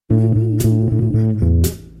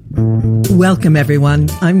Welcome, everyone.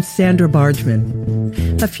 I'm Sandra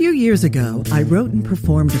Bargman. A few years ago, I wrote and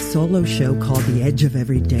performed a solo show called The Edge of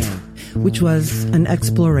Every Day, which was an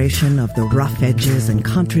exploration of the rough edges and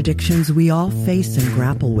contradictions we all face and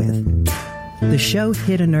grapple with. The show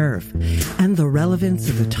hit a nerve, and the relevance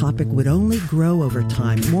of the topic would only grow over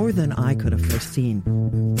time, more than I could have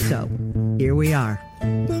foreseen. So, here we are.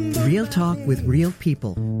 Real talk with real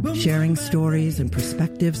people, sharing stories and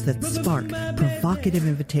perspectives that spark provocative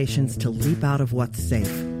invitations to leap out of what's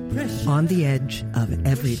safe, on the edge of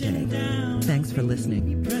every day. Thanks for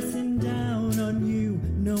listening.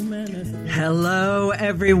 Hello,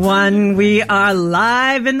 everyone. We are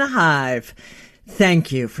live in the hive.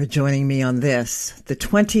 Thank you for joining me on this, the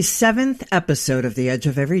 27th episode of The Edge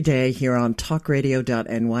of Every Day here on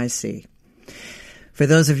talkradio.nyc. For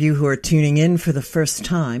those of you who are tuning in for the first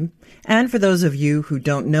time, and for those of you who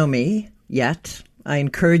don't know me yet, I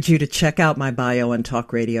encourage you to check out my bio on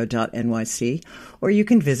talkradio.nyc, or you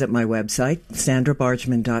can visit my website,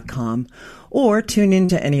 sandrabargman.com, or tune in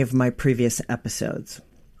to any of my previous episodes.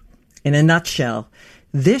 In a nutshell,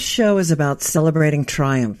 this show is about celebrating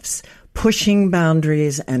triumphs, pushing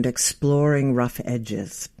boundaries, and exploring rough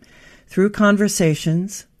edges. Through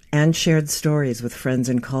conversations and shared stories with friends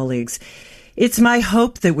and colleagues, it's my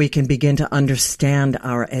hope that we can begin to understand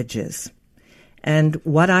our edges. And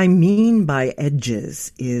what I mean by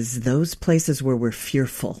edges is those places where we're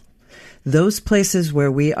fearful, those places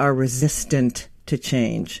where we are resistant to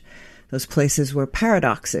change, those places where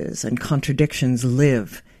paradoxes and contradictions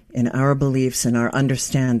live in our beliefs and our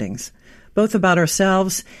understandings, both about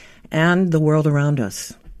ourselves and the world around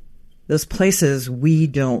us. Those places we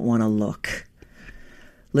don't want to look.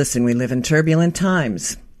 Listen, we live in turbulent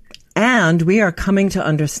times, and we are coming to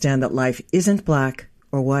understand that life isn't black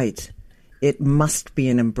or white. It must be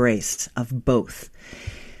an embrace of both.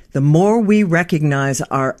 The more we recognize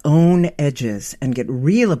our own edges and get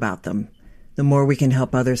real about them, the more we can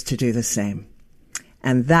help others to do the same.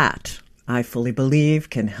 And that, I fully believe,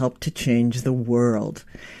 can help to change the world.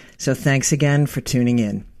 So thanks again for tuning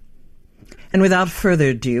in. And without further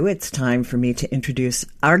ado, it's time for me to introduce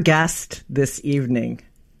our guest this evening.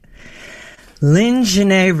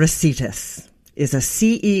 Lyn-Genet Recitas is a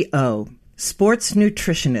CEO, sports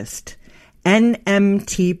nutritionist,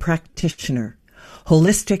 NMT practitioner,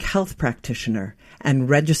 holistic health practitioner, and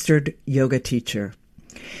registered yoga teacher.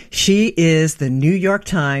 She is the New York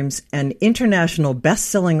Times and international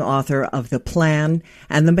best-selling author of The Plan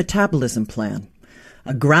and the Metabolism Plan,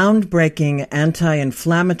 a groundbreaking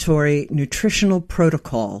anti-inflammatory nutritional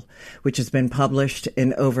protocol which has been published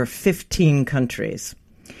in over 15 countries.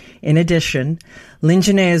 In addition,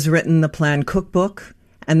 Lyn-Genet has written the Plan Cookbook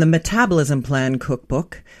and the Metabolism Plan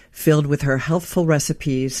Cookbook, filled with her healthful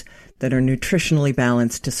recipes that are nutritionally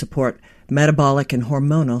balanced to support metabolic and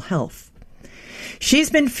hormonal health.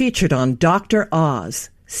 She's been featured on Dr.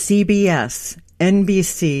 Oz, CBS,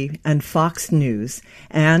 NBC, and Fox News,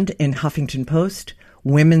 and in Huffington Post,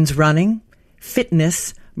 Women's Running,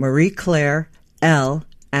 Fitness, Marie Claire, Elle,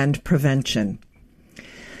 and Prevention.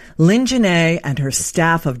 Lyn-Genet and her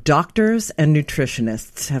staff of doctors and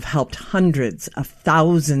nutritionists have helped hundreds of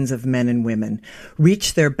thousands of men and women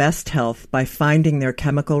reach their best health by finding their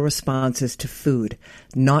chemical responses to food,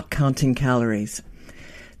 not counting calories.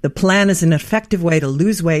 The plan is an effective way to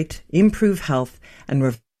lose weight, improve health, and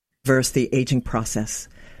reverse the aging process.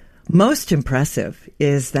 Most impressive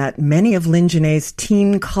is that many of Lyn-Genet's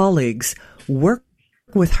team colleagues work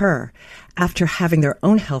with her after having their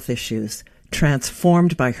own health issues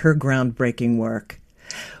transformed by her groundbreaking work.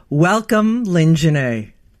 Welcome,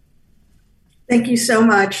 Lyn-Genet. Thank you so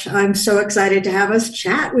much. I'm so excited to have us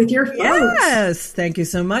chat with your folks. Yes, thank you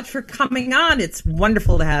so much for coming on. It's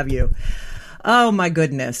wonderful to have you. Oh, my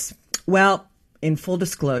goodness. Well, in full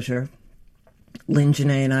disclosure,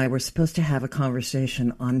 Lyn-Genet and I were supposed to have a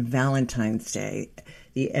conversation on Valentine's Day.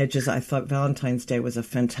 The edges, I thought Valentine's Day was a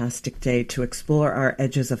fantastic day to explore our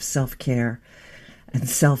edges of self-care and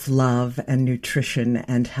self-love and nutrition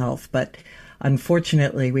and health. But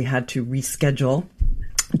unfortunately, we had to reschedule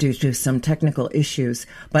due to some technical issues.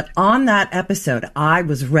 But on that episode, I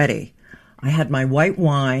was ready. I had my white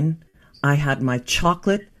wine. I had my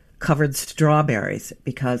chocolate-covered strawberries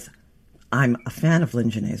because I'm a fan of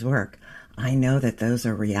Lyn-Genet's work. I know that those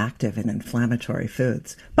are reactive and inflammatory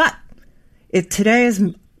foods. But today is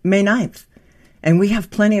May 9th, and we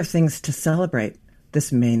have plenty of things to celebrate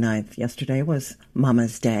this May 9th. Yesterday was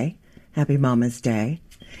Mama's Day. Happy Mama's Day.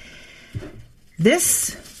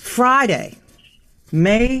 This Friday,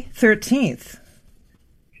 May 13th,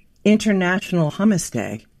 International Hummus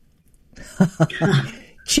Day.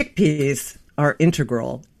 Chickpeas are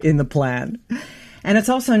integral in the plan. And it's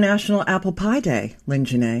also National Apple Pie Day,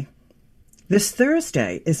 Lyn-Genet. This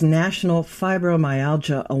Thursday is National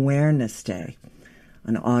Fibromyalgia Awareness Day,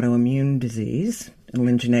 an autoimmune disease. And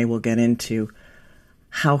Lyn-Genet will get into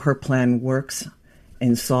how her plan works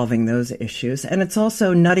in solving those issues. And it's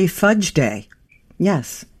also Nutty Fudge Day.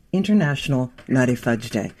 Yes, International Nutty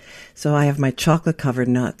Fudge Day. So I have my chocolate-covered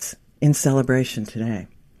nuts in celebration today.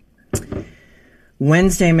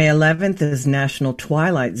 Wednesday, May 11th is National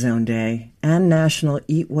Twilight Zone Day and National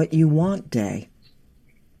Eat What You Want Day.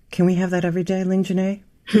 Can we have that every day, Lyn-Genet?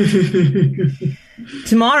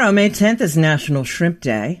 Tomorrow, May 10th, is National Shrimp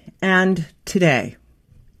Day. And today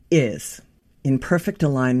is, in perfect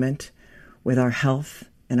alignment with our health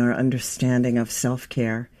and our understanding of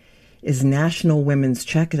self-care, is National Women's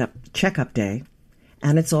Checkup Day.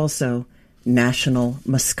 And it's also National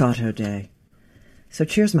Moscato Day. So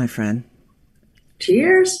cheers, my friend.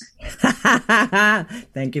 Cheers.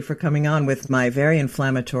 Thank you for coming on with my very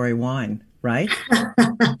inflammatory wine, right?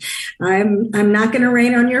 I'm not going to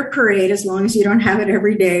rain on your parade as long as you don't have it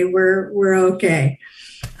every day. We're okay.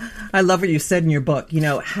 I love what you said in your book. You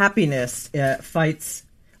know, happiness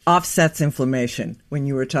offsets inflammation when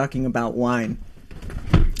you were talking about wine.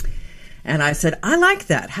 And I said, I like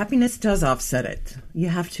that. Happiness does offset it. You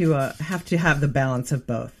have to have the balance of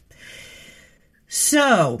both.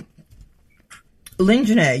 So,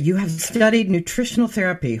 Lyn-Genet, you have studied nutritional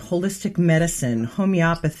therapy, holistic medicine,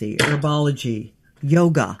 homeopathy, herbology,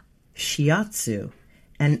 yoga, shiatsu,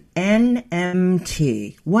 and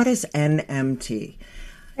NMT. What is NMT?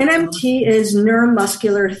 NMT is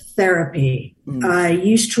neuromuscular therapy. I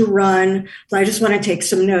used to run, so I just want to take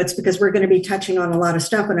some notes because we're going to be touching on a lot of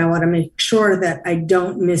stuff and I want to make sure that I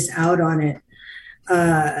don't miss out on it.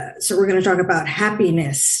 So we're going to talk about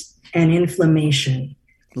happiness and inflammation.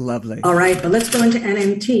 Lovely. All right, but let's go into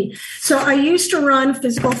NMT. So I used to run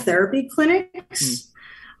physical therapy clinics.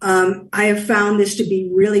 I have found this to be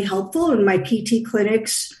really helpful in my PT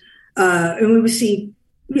clinics. And we would see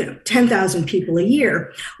 10,000 people a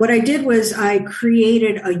year. What I did was I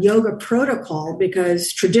created a yoga protocol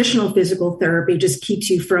because traditional physical therapy just keeps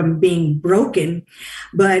you from being broken.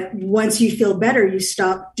 But once you feel better, you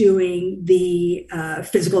stop doing the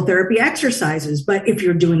physical therapy exercises. But if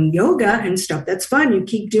you're doing yoga and stuff, that's fun. You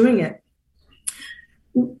keep doing it.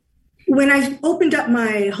 When I opened up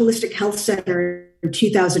my holistic health center in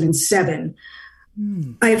 2007,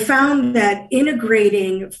 I found that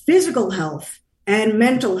integrating physical health and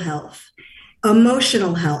mental health,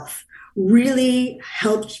 emotional health, really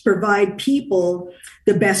helps provide people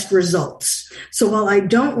the best results. So while I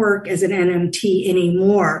don't work as an NMT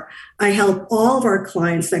anymore, I help all of our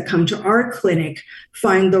clients that come to our clinic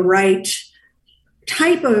find the right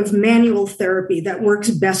type of manual therapy that works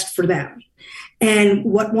best for them. And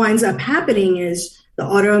what winds up happening is the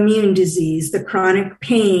autoimmune disease, the chronic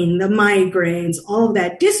pain, the migraines, all of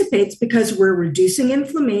that dissipates because we're reducing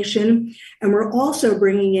inflammation and we're also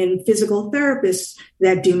bringing in physical therapists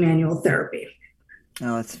that do manual therapy.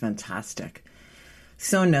 Oh, that's fantastic.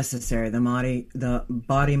 So necessary, the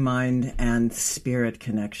body, mind, and spirit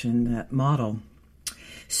connection, that model.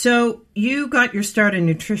 So you got your start in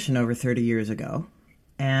nutrition over 30 years ago.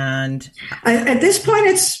 And at this point,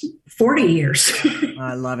 it's 40 years.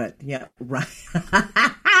 I love it. Yeah, right.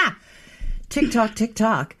 Tick-tock,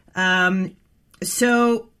 tick-tock.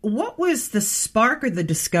 So what was the spark or the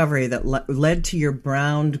discovery that led to your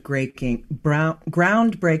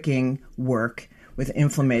groundbreaking work with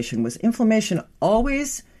inflammation? Was inflammation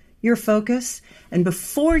always your focus? And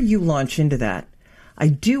before you launch into that, I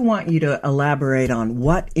do want you to elaborate on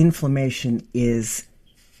what inflammation is,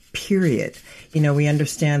 period. You know, we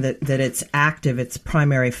understand that it's active, its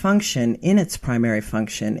primary function. In its primary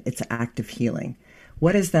function, it's active healing.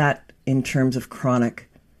 What is that in terms of chronic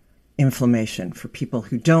inflammation for people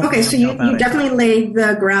who don't Okay, so you definitely laid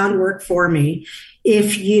the groundwork for me.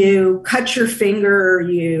 If you cut your finger or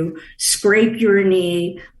you scrape your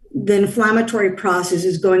knee, the inflammatory process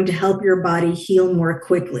is going to help your body heal more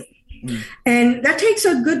quickly. And that takes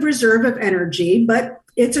a good reserve of energy, but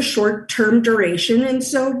it's a short-term duration, and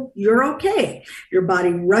so you're okay. Your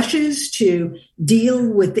body rushes to deal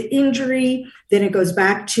with the injury, then it goes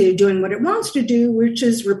back to doing what it wants to do, which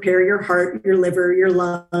is repair your heart, your liver, your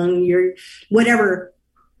lung, your whatever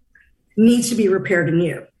needs to be repaired in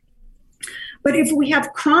you. But if we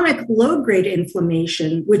have chronic low-grade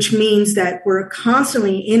inflammation, which means that we're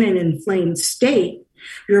constantly in an inflamed state,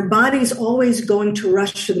 your body's always going to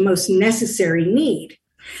rush to the most necessary need.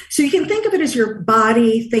 So you can think of it as your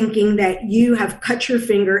body thinking that you have cut your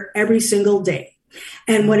finger every single day.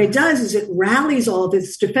 And what it does is it rallies all of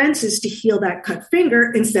its defenses to heal that cut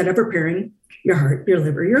finger instead of repairing your heart, your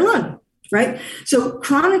liver, your lung. right? So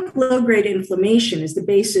chronic low-grade inflammation is the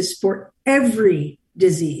basis for every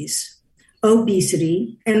disease,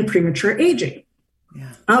 obesity, and premature aging.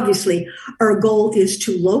 Yeah. Obviously, our goal is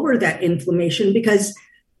to lower that inflammation because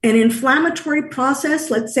an inflammatory process,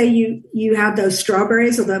 let's say you have those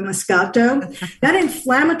strawberries or the Moscato, that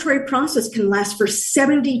inflammatory process can last for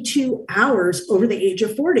 72 hours over the age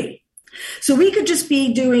of 40. So we could just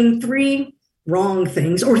be doing 3 wrong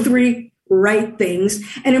things or 3 right things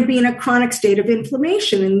and it'd be in a chronic state of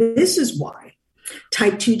inflammation. And this is why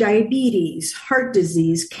type 2 diabetes, heart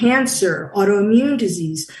disease, cancer, autoimmune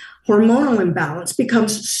disease, hormonal imbalance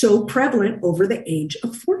becomes so prevalent over the age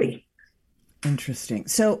of 40. Interesting.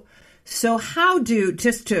 So how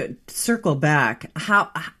just to circle back,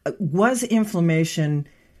 how was inflammation,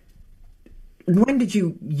 when did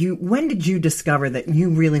you discover that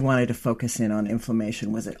you really wanted to focus in on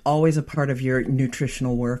inflammation? Was it always a part of your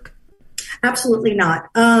nutritional work? Absolutely not.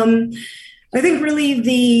 I think really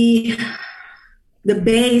the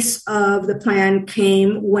base of the plan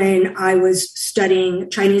came when I was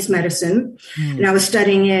studying Chinese medicine, and I was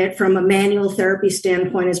studying it from a manual therapy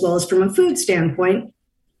standpoint as well as from a food standpoint.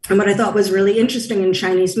 And what I thought was really interesting in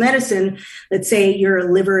Chinese medicine, let's say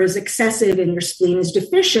your liver is excessive and your spleen is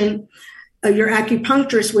deficient, your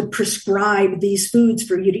acupuncturist would prescribe these foods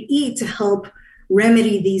for you to eat to help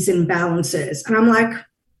remedy these imbalances. And I'm like,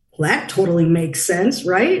 well, that totally makes sense,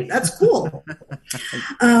 right? That's cool.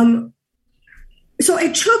 So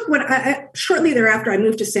it took shortly thereafter, I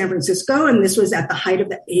moved to San Francisco, and this was at the height of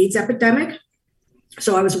the AIDS epidemic.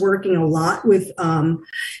 So I was working a lot with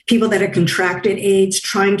people that had contracted AIDS,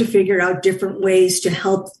 trying to figure out different ways to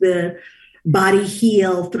help the body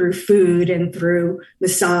heal through food and through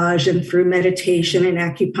massage and through meditation and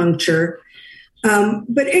acupuncture.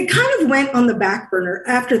 But it kind of went on the back burner.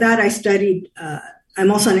 After that, I studied,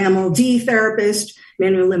 I'm also an MLD therapist,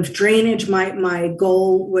 manual lymph drainage. My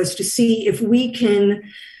goal was to see if we can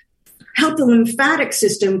help the lymphatic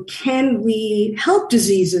system. Can we help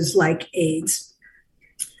diseases like AIDS?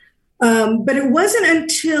 But it wasn't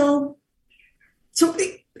until,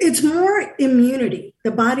 it's more immunity, the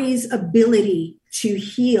body's ability to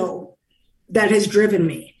heal that has driven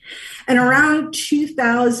me. And around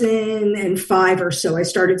 2005 or so, I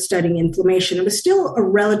started studying inflammation. It was still a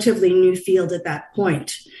relatively new field at that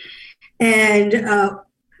point. And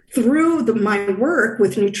through my work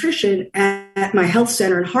with nutrition at my health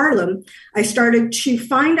center in Harlem, I started to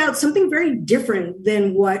find out something very different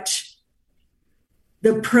than what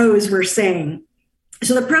the pros were saying.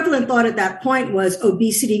 So the prevalent thought at that point was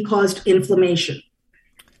obesity caused inflammation.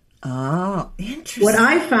 Oh, interesting. What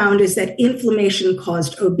I found is that inflammation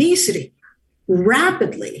caused obesity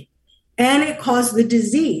rapidly, and it caused the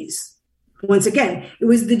disease. Once again, it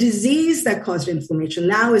was the disease that caused inflammation.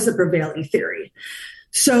 That was the prevailing theory.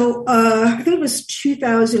 So I think it was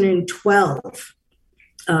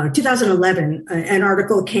 2011, an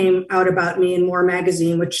article came out about me in More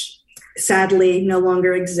Magazine, which sadly no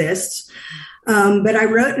longer exists. But I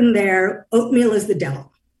wrote in there, oatmeal is the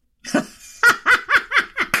devil.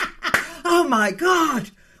 Oh my God.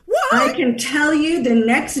 What? I can tell you the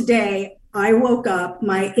next day I woke up,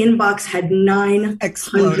 my inbox had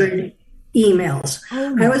 900 emails.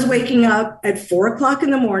 Oh, I was waking up at 4:00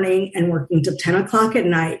 in the morning and working till 10 o'clock at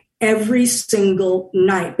night, every single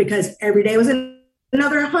night, because every day was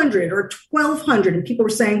another 100 or 1,200. And people were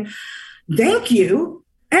saying, thank you.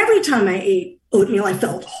 Every time I ate oatmeal, I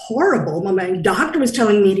felt horrible. My doctor was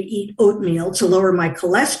telling me to eat oatmeal to lower my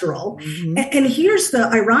cholesterol. Mm-hmm. And here's the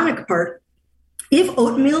ironic part. If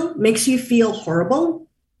oatmeal makes you feel horrible,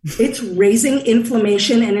 it's raising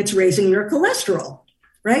inflammation and it's raising your cholesterol,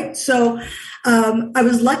 right? So I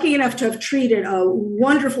was lucky enough to have treated a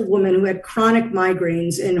wonderful woman who had chronic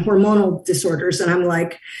migraines and hormonal disorders. And I'm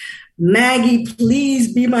like, Maggie,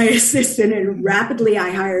 please be my assistant. And rapidly I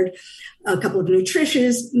hired a couple of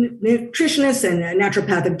nutritionists and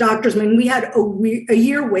naturopathic doctors. I mean, we had a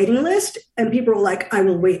year waiting list, and people were like, I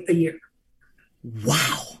will wait a year.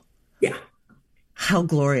 Wow. Yeah. How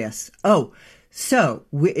glorious. Oh, so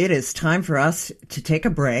it is time for us to take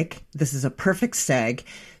a break. This is a perfect seg.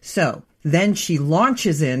 So then she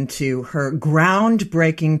launches into her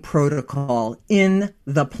groundbreaking protocol in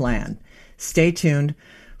the plan. Stay tuned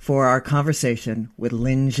for our conversation with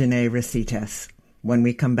Lyn-Genet Recitas when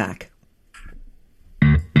we come back.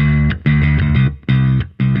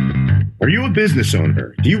 Are you a business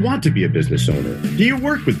owner? Do you want to be a business owner? Do you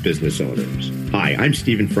work with business owners? Hi, I'm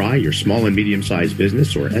Stephen Fry, your small and medium-sized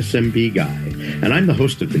business, or SMB guy, and I'm the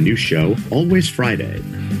host of the new show, Always Friday.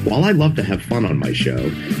 While I love to have fun on my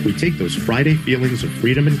show, we take those Friday feelings of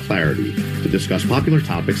freedom and clarity to discuss popular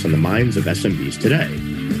topics on the minds of SMBs today.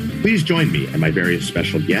 Please join me and my various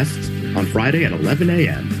special guests on Friday at 11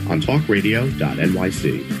 a.m. on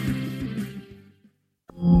talkradio.nyc.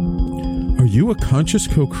 Are you a conscious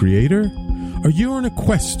co-creator? Are you on a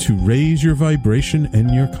quest to raise your vibration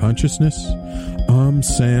and your consciousness? I'm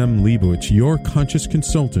Sam Leibowitz, your conscious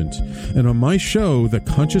consultant, and on my show, The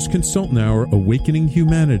Conscious Consultant Hour, Awakening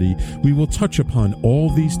Humanity, we will touch upon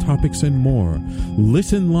all these topics and more.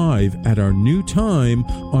 Listen live at our new time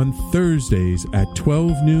on Thursdays at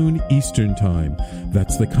 12 noon Eastern Time.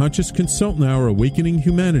 That's The Conscious Consultant Hour, Awakening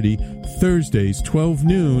Humanity, Thursdays 12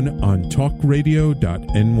 noon on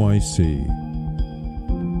talkradio.nyc.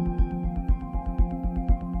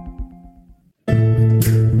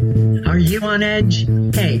 Are you on edge?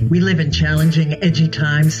 Hey, we live in challenging, edgy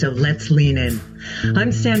times, so let's lean in.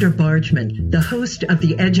 I'm Sandra Bargman, the host of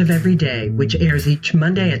The Edge of Every Day, which airs each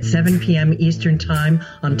Monday at 7 p.m. Eastern Time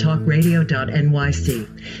on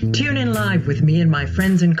talkradio.nyc. Tune in live with me and my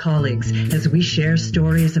friends and colleagues as we share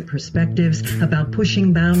stories and perspectives about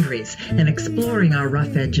pushing boundaries and exploring our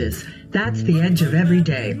rough edges. That's The Edge of Every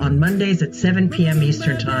Day on Mondays at 7 p.m.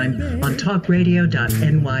 Eastern Time on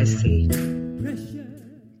talkradio.nyc.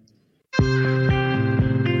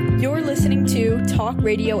 You're listening to Talk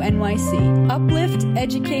Radio NYC. Uplift,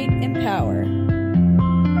 educate, empower.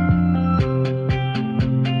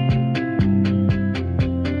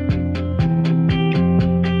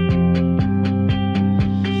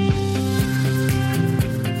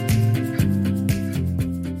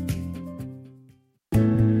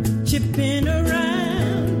 Chipping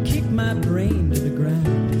around, kick my brain to the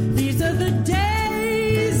ground. These are the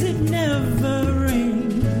days it never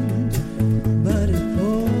rained, but it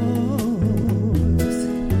pours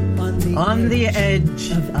on the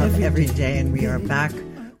edge of every day. And we are back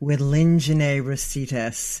with Lyn-Genet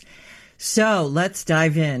Recitas. So let's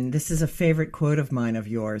dive in. This is a favorite quote of mine of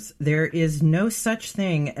yours. There is no such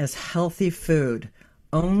thing as healthy food,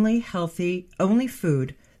 only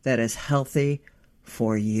food that is healthy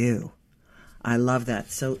for you. I love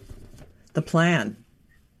that. So the plan.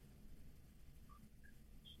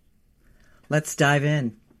 Let's dive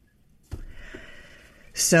in.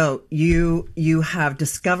 So you have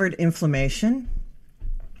discovered inflammation.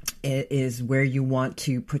 It is where you want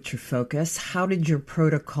to put your focus. How did you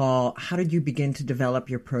begin to develop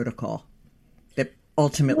your protocol that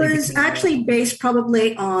ultimately It was actually based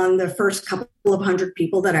probably on the first couple of 100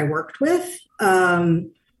 people that I worked with at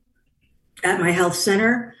my health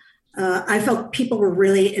center. I felt people were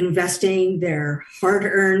really investing their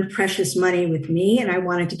hard-earned precious money with me, and I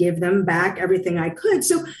wanted to give them back everything I could.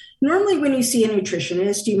 So normally when you see a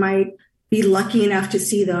nutritionist, you might be lucky enough to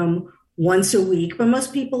see them once a week, but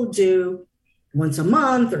most people do once a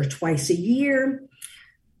month or twice a year.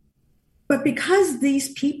 But because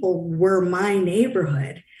these people were my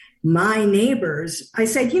neighborhood, my neighbors, I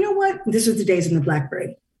said, you know what? This was the days in the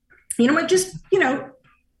BlackBerry. You know what? Just,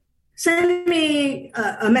 send me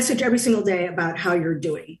a message every single day about how you're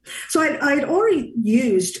doing. So I'd already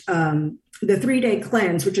used the 3-day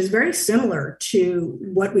cleanse, which is very similar to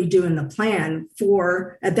what we do in the plan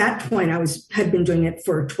for, at that point, had been doing it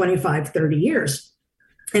for 25, 30 years.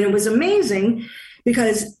 And it was amazing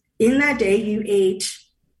because in that day you ate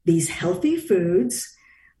these healthy foods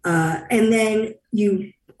and then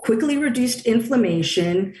you quickly reduced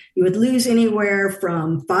inflammation. You would lose anywhere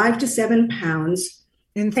from 5 to 7 pounds.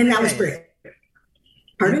 And that was great.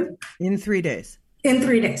 Pardon? In 3 days. In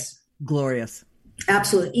 3 days. Glorious.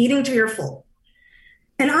 Absolutely. Eating till you're full.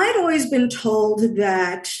 And I'd always been told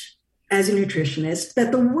that, as a nutritionist,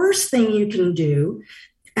 that the worst thing you can do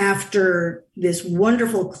after this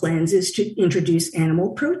wonderful cleanse is to introduce animal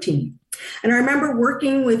protein. And I remember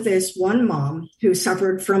working with this one mom who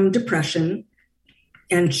suffered from depression.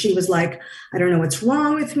 And she was like, I don't know what's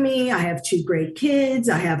wrong with me. I have 2 great kids.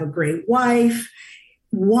 I have a great wife.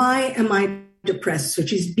 Why am I depressed? So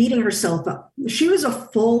she's beating herself up. She was a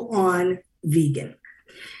full-on vegan.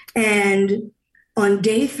 And on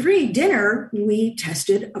day 3 dinner, we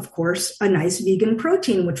tested, of course, a nice vegan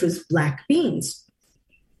protein, which was black beans.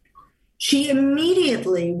 She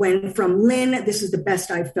immediately went from, Lynn, this is the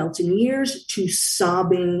best I've felt in years, to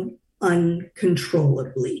sobbing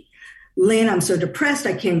uncontrollably. Lynn, I'm so depressed,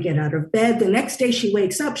 I can't get out of bed. The next day she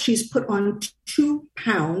wakes up, she's put on 2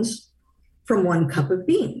 pounds from 1 cup of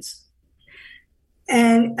beans.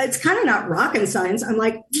 And it's kind of not rocket science. I'm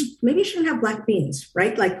like, maybe you shouldn't have black beans,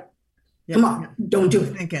 right? Like, come on, don't do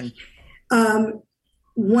it. Thinking.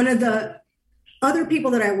 One of the other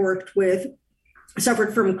people that I worked with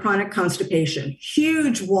suffered from chronic constipation,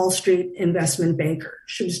 huge Wall Street investment banker.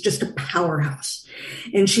 She was just a powerhouse.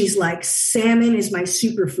 And she's like, salmon is my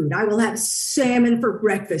superfood. I will have salmon for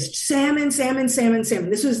breakfast. Salmon, salmon, salmon, salmon.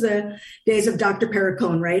 This was the days of Dr.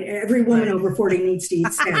 Perricone, right? Every woman over 40 needs to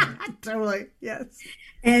eat salmon. Totally, yes.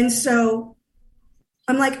 And so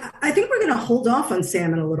I'm like, I think we're going to hold off on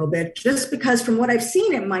salmon a little bit, just because from what I've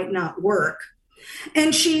seen, it might not work.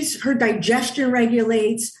 And her digestion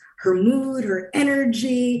regulates, her mood, her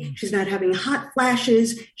energy. She's not having hot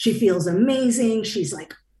flashes. She feels amazing. She's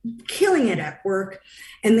like killing it at work.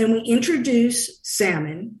 And then we introduce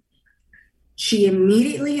salmon. She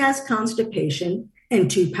immediately has constipation and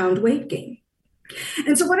 2-pound weight gain.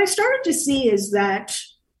 And so what I started to see is that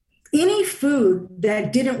any food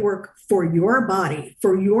that didn't work for your body,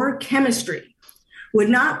 for your chemistry, would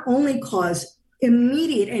not only cause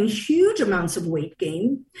immediate and huge amounts of weight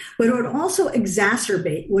gain, but it would also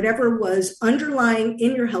exacerbate whatever was underlying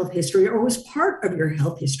in your health history or was part of your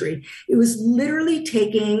health history. It was literally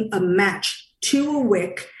taking a match to a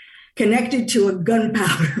wick connected to a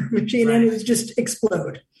gunpowder machine, right, and it would just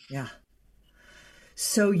explode. Yeah.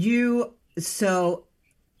 So you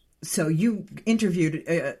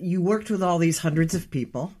interviewed, you worked with all these hundreds of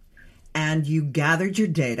people, and you gathered your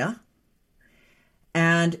data.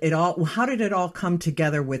 And how did it all come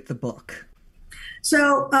together with the book?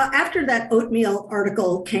 So after that oatmeal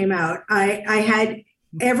article came out, I had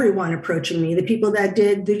everyone approaching me, the people that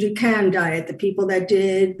did the Dukan diet, the people that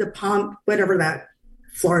did the whatever that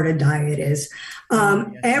Florida diet is.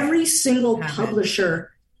 Every single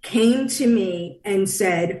publisher came to me and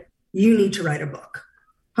said, you need to write a book.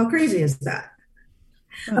 How crazy is that?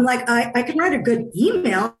 I'm like, I can write a good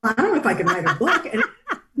email. I don't know if I can write a book. And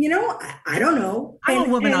I don't know. I'm a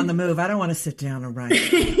woman on the move. I don't want to sit down and write.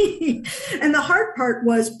 And the hard part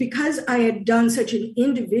was, because I had done such an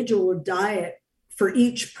individual diet for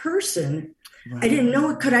each person, right, I didn't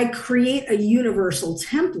know, could I create a universal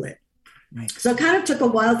template? Right. So it kind of took a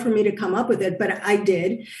while for me to come up with it, but I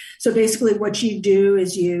did. So basically what you do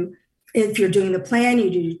is if you're doing the plan, you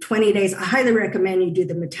do 20 days. I highly recommend you do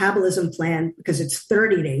the metabolism plan because it's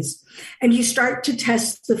 30 days. And you start to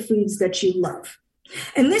test the foods that you love.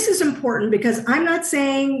 And this is important because I'm not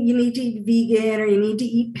saying you need to eat vegan or you need to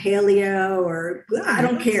eat paleo, or I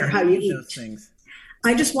don't care how you eat. Those things.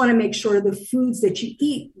 I just want to make sure the foods that you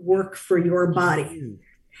eat work for your body.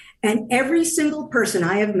 And every single person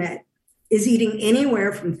I have met is eating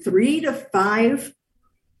anywhere from 3 to 5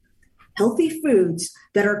 healthy foods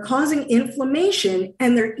that are causing inflammation,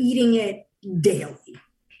 and they're eating it daily.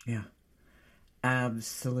 Yeah,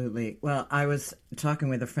 absolutely. Well, I was talking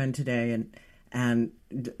with a friend today and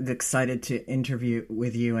excited to interview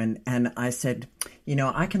with you. And I said,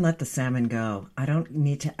 I can let the salmon go. I don't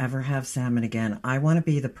need to ever have salmon again. I want to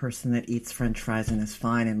be the person that eats French fries and is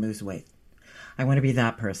fine and lose weight. I want to be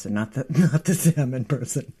that person, not the salmon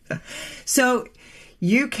person. So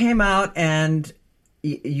you came out and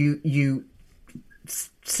you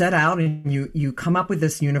set out and you come up with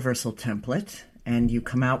this universal template. And you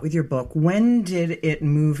come out with your book. When did it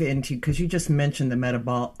move into, because you just mentioned the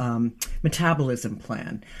metabolism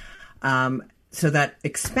plan. So that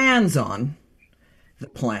expands on the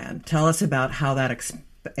plan. Tell us about how that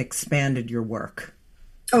expanded your work.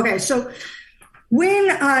 Okay, so when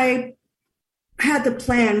I had the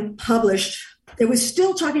plan published, it was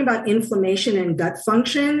still talking about inflammation and gut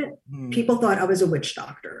function. People thought I was a witch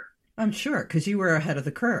doctor. I'm sure, because you were ahead of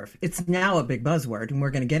the curve. It's now a big buzzword, and we're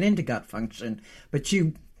going to get into gut function, but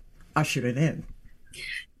you ushered it in.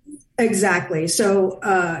 Exactly. So,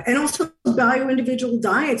 and also bio-individual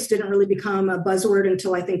diets didn't really become a buzzword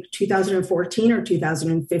until I think 2014 or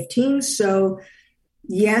 2015. So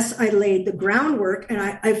yes, I laid the groundwork, and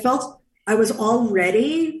I felt I was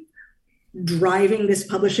already driving this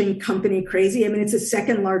publishing company crazy. I mean, it's the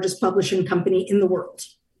second largest publishing company in the world,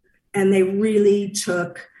 and they really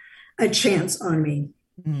took a chance on me.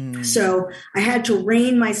 So I had to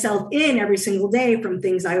rein myself in every single day from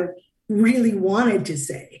things I really wanted to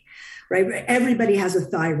say, right? Everybody has a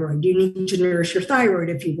thyroid. You need to nourish your thyroid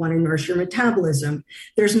if you want to nourish your metabolism.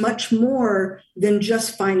 There's much more than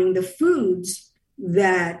just finding the foods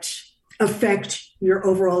that affect your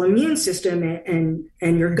overall immune system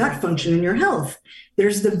and your gut function and your health.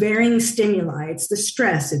 There's the varying stimuli. It's the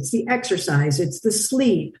stress, it's the exercise, it's the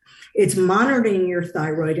sleep. It's monitoring your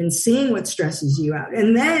thyroid and seeing what stresses you out.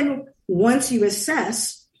 And then once you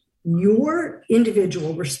assess your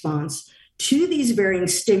individual response to these varying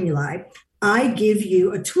stimuli, I give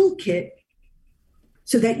you a toolkit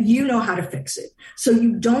so that you know how to fix it. So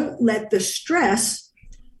you don't let the stress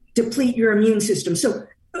deplete your immune system. So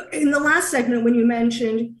in the last segment, when you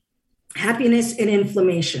mentioned happiness and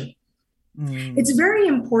inflammation. It's very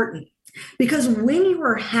important because when you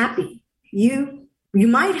are happy, you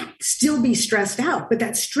might still be stressed out, but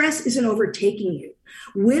that stress isn't overtaking you.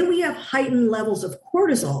 When we have heightened levels of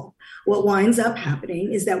cortisol, what winds up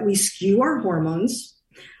happening is that we skew our hormones,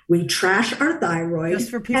 we trash our thyroid, just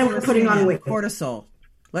for people and we're putting on weight. Cortisol.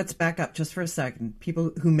 Let's back up just for a second.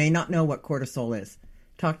 People who may not know what cortisol is,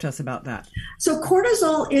 talk to us about that. So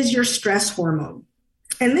cortisol is your stress hormone.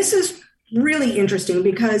 And this is really interesting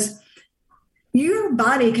because your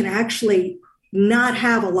body can actually not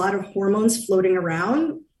have a lot of hormones floating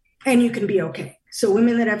around and you can be okay. So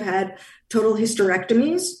women that have had total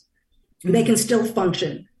hysterectomies, they can still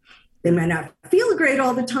function. They might not feel great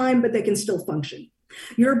all the time, but they can still function.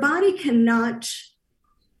 Your body cannot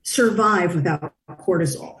survive without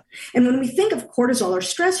cortisol. And when we think of cortisol or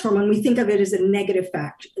stress hormone, we think of it as a negative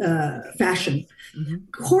fashion.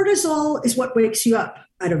 Cortisol is what wakes you up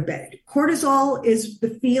out of bed. Cortisol is the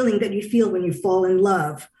feeling that you feel when you fall in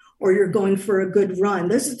love or you're going for a good run.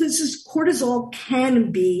 Cortisol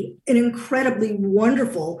can be an incredibly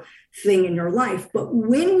wonderful thing in your life. But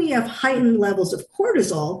when we have heightened levels of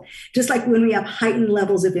cortisol, just like when we have heightened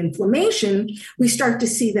levels of inflammation, we start to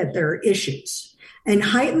see that there are issues. And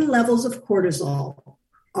heightened levels of cortisol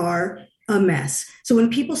are a mess. So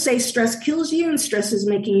when people say stress kills you and stress is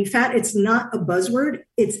making you fat, it's not a buzzword.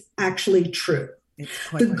 It's actually true.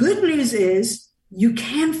 The good news is you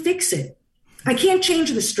can fix it. I can't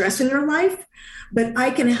change the stress in your life, but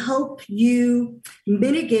I can help you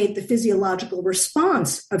mitigate the physiological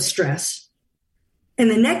response of stress.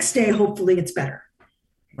 And the next day, hopefully it's better.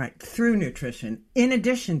 Right. Through nutrition, in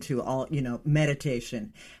addition to all,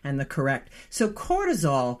 meditation and the correct. So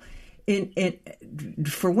cortisol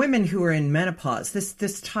for women who are in menopause,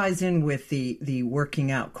 this ties in with the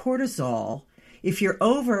working out. Cortisol, if you're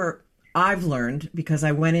over, I've learned, because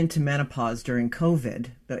I went into menopause during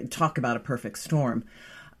COVID, talk about a perfect storm.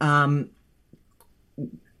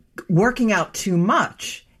 Working out too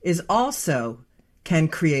much can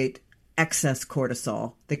create excess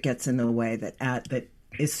cortisol that gets in the way that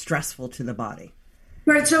is stressful to the body.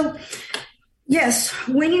 Right. So, yes,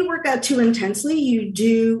 when you work out too intensely, you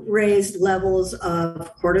do raise levels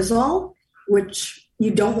of cortisol, which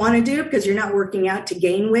you don't want to do because you're not working out to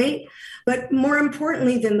gain weight. But more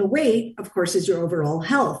importantly than the weight, of course, is your overall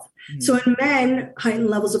health. So in men, heightened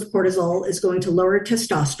levels of cortisol is going to lower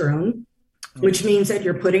testosterone, which means that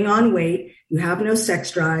you're putting on weight, you have no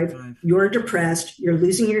sex drive, you're depressed, you're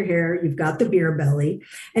losing your hair, you've got the beer belly.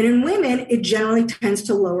 And in women, it generally tends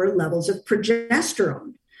to lower levels of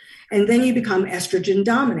progesterone. And then you become estrogen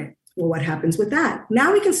dominant. Well, what happens with that?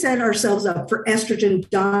 Now we can set ourselves up for estrogen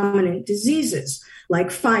dominant diseases like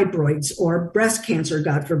fibroids or breast cancer,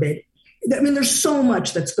 God forbid. I mean, there's so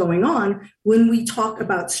much that's going on when we talk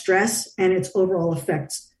about stress and its overall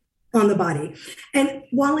effects on the body. And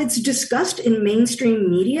while it's discussed in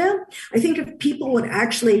mainstream media, I think if people would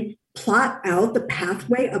actually plot out the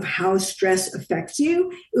pathway of how stress affects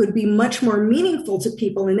you, it would be much more meaningful to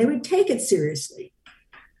people and they would take it seriously.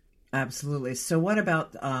 Absolutely. So what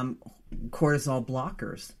about cortisol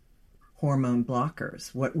blockers, hormone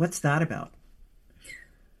blockers? What's that about?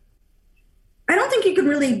 I don't think you can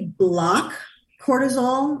really block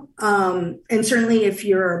cortisol. And certainly if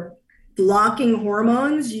you're blocking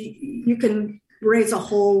hormones, you can raise a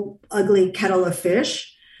whole ugly kettle of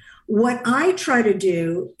fish. What I try to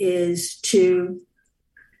do is to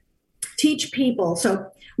teach people. So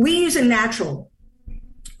we use several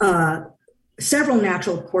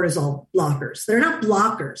natural cortisol blockers. They're not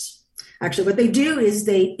blockers. Actually, what they do is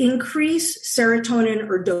they increase serotonin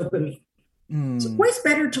or dopamine. It's always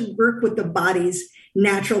better to work with the body's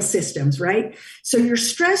natural systems, right? So you're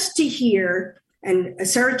stressed to here, and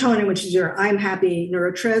serotonin, which is your I'm happy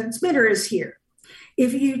neurotransmitter, is here.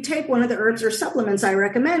 If you take one of the herbs or supplements I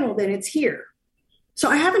recommend, well, then it's here. So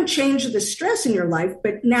I haven't changed the stress in your life,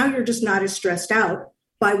 but now you're just not as stressed out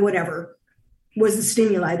by whatever was the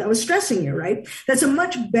stimuli that was stressing you, right? That's a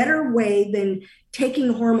much better way than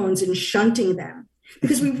taking hormones and shunting them,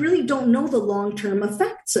 because we really don't know the long-term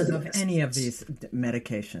effects of any of these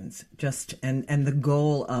medications. And the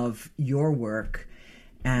goal of your work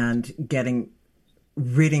and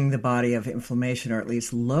ridding the body of inflammation, or at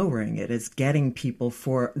least lowering it, is getting people,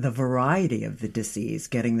 for the variety of the disease,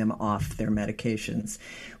 getting them off their medications,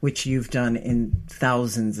 which you've done in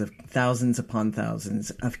thousands upon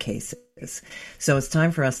thousands of cases. So it's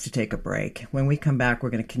time for us to take a break. When we come back,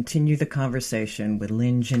 we're going to continue the conversation with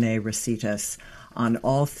Lyn-Genet Recitas on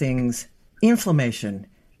all things inflammation,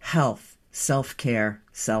 health, self-care,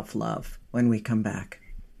 self-love when we come back.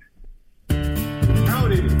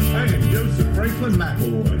 Howdy, I am Joseph Franklin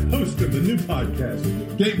McElroy, host of the new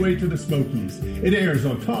podcast, Gateway to the Smokies. It airs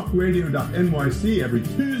on talkradio.nyc every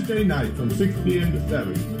Tuesday night from 6 p.m. to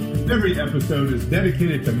 7. Every episode is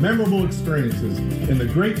dedicated to memorable experiences in the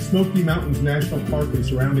Great Smoky Mountains National Park and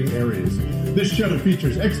surrounding areas. This show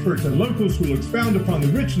features experts and locals who will expound upon the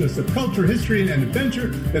richness of culture, history, and adventure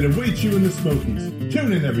that awaits you in the Smokies.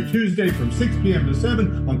 Tune in every Tuesday from 6 p.m. to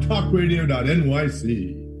 7 on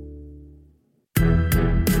talkradio.nyc.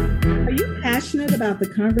 Are you passionate about the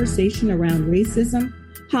conversation around racism?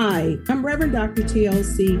 Hi, I'm Reverend Dr.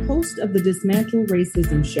 TLC, host of the Dismantle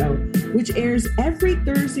Racism Show, which airs every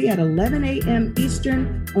Thursday at 11 a.m.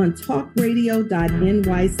 Eastern on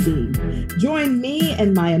talkradio.nyc. Join me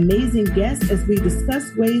and my amazing guests as we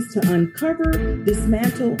discuss ways to uncover,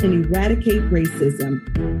 dismantle, and eradicate racism.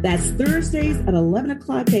 That's Thursdays at 11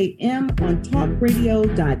 o'clock a.m. on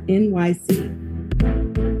talkradio.nyc.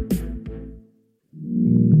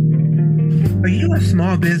 Are you a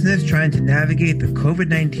small business trying to navigate the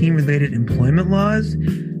COVID-19 related employment laws?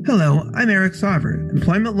 Hello, I'm Eric Sauver,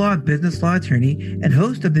 employment law business law attorney and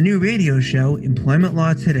host of the new radio show, Employment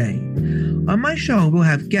Law Today. On my show, we'll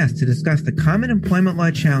have guests to discuss the common employment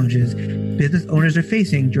law challenges business owners are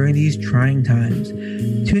facing during these trying times.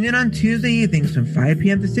 Tune in on Tuesday evenings from 5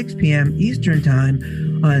 p.m. to 6 p.m. Eastern Time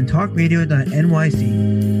on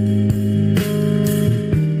talkradio.nyc.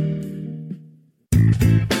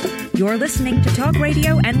 You're listening to Talk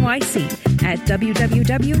Radio NYC at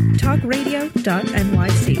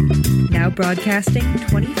www.talkradio.nyc. Now broadcasting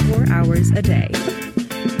 24 hours a day.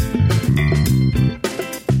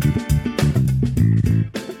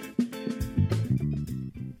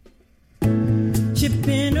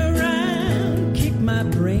 Chipping around, kick my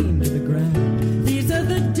brain to the ground. These are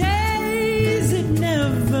the days it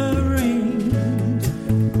never rained,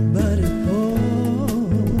 but it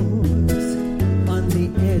pours on the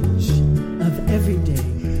edge of every day.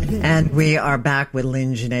 And we are back with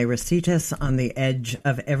Lyn-Genet Recitas on the edge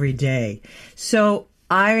of every day. So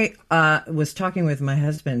I was talking with my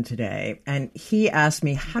husband today, and he asked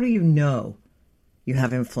me, how do you know you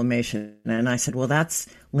have inflammation? And I said, well, that's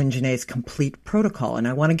Lyn-Genet's complete protocol. And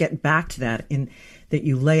I want to get back to that that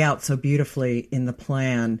you lay out so beautifully in the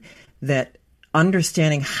plan, that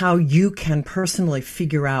understanding how you can personally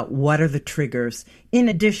figure out what are the triggers, in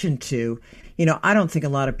addition to, I don't think a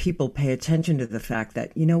lot of people pay attention to the fact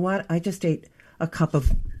that, you know what, I just ate a cup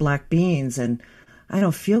of black beans and I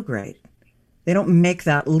don't feel great. They don't make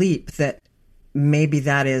that leap that maybe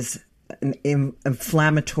that is an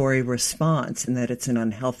inflammatory response and that it's an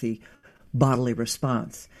unhealthy bodily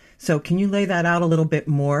response. So can you lay that out a little bit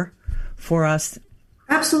more for us?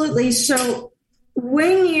 Absolutely. So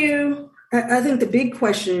I think the big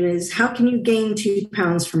question is, how can you gain 2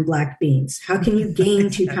 pounds from black beans? How can you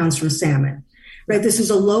gain 2 pounds from salmon? Right? This is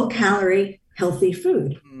a low calorie, healthy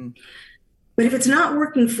food. But if it's not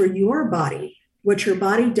working for your body, what your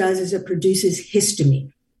body does is it produces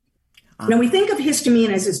histamine. Now, we think of histamine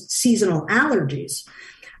as seasonal allergies,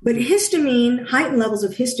 but heightened levels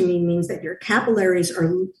of histamine means that your capillaries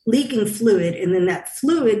are leaking fluid, and then that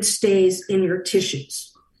fluid stays in your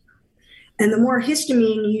tissues. And the more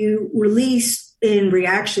histamine you release in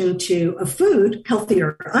reaction to a food, healthy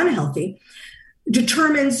or unhealthy,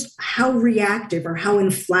 determines how reactive or how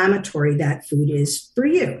inflammatory that food is for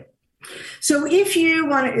you. So if you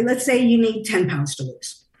want to, let's say you need 10 pounds to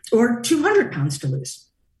lose or 200 pounds to lose,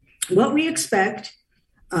 what we expect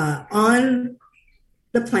on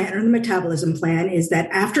the plan or the metabolism plan is that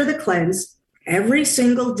after the cleanse, every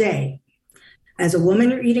single day, as a woman,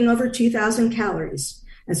 you're eating over 2,000 calories,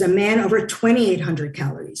 as a man, over 2,800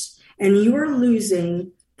 calories, and you are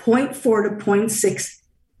losing 0.4 to 0.6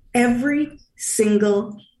 every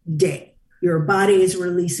single day. Your body is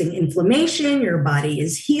releasing inflammation, your body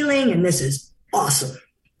is healing, and this is awesome.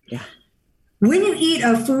 Yeah. When you eat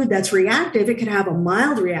a food that's reactive, it could have a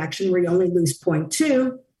mild reaction where you only lose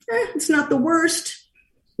 0.2. It's not the worst.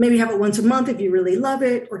 Maybe have it once a month if you really love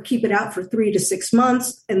it, or keep it out for 3 to 6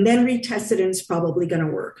 months and then retest it, and it's probably going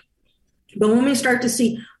to work. But when we start to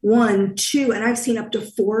see 1, 2, and I've seen up to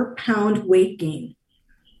 4 pound weight gain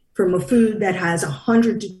from a food that has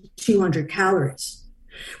 100 to 200 calories.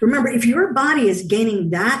 Remember, if your body is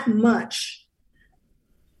gaining that much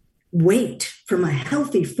weight from a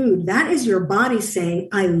healthy food, that is your body saying,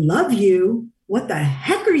 I love you. What the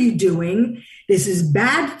heck are you doing? This is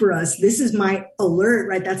bad for us. This is my alert,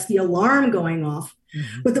 right? That's the alarm going off.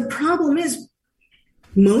 Mm-hmm. But the problem is,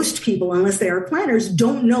 most people, unless they are planners,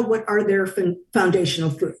 don't know what are their foundational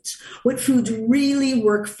foods. What foods really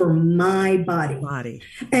work for my body.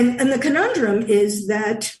 And the conundrum is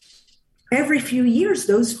that every few years,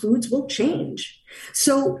 those foods will change.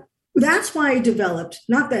 So That's why I developed,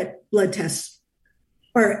 not that blood tests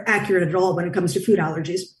are accurate at all when it comes to food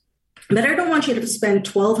allergies, but I don't want you to spend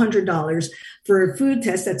 $1,200 for a food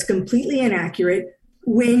test that's completely inaccurate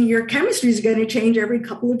when your chemistry is going to change every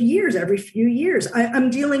couple of years, every few years. I'm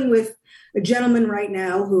dealing with a gentleman right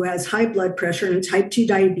now who has high blood pressure and type 2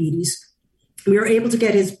 diabetes. We were able to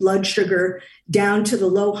get his blood sugar down to the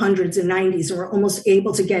low hundreds and 90s, and we're almost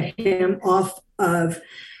able to get him off of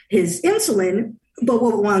his insulin. But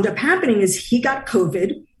what wound up happening is he got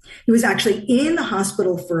COVID. He was actually in the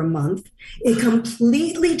hospital for a month. It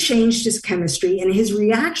completely changed his chemistry and his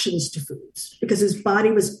reactions to foods because his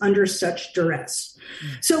body was under such duress.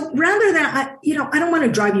 So rather than, I don't want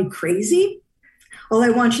to drive you crazy. All I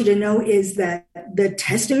want you to know is that the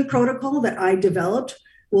testing protocol that I developed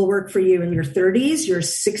will work for you in your 30s, your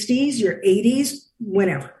 60s, your 80s,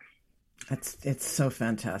 whenever. It's so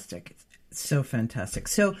fantastic. It's so fantastic.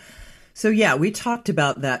 So yeah, we talked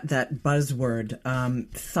about that buzzword,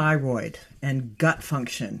 thyroid and gut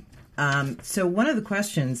function. So one of the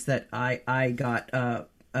questions that I got,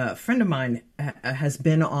 a friend of mine has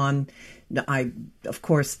been on. I, of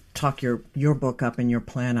course, talk your book up and your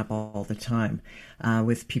plan up all the time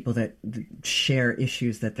with people that share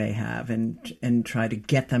issues that they have and try to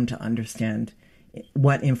get them to understand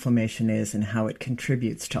what inflammation is and how it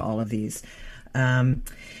contributes to all of these.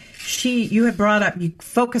 You had brought up, you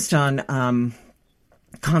focused on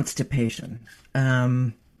constipation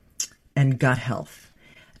and gut health.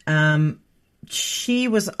 She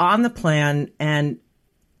was on the plan and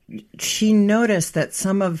she noticed that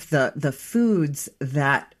some of the foods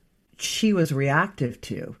that she was reactive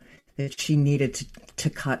to, that she needed to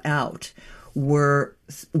cut out, were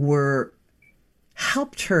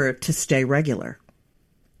helped her to stay regular.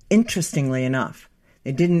 Interestingly enough,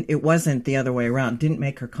 it wasn't the other way around. Didn't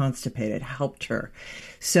make her constipated. Helped her.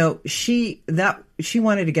 So she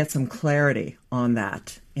wanted to get some clarity on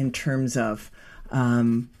that in terms of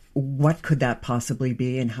what could that possibly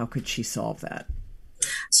be and how could she solve that.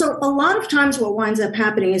 So a lot of times what winds up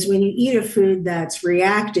happening is when you eat a food that's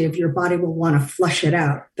reactive, your body will want to flush it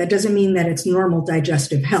out. That doesn't mean that it's normal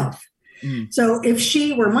digestive health. So if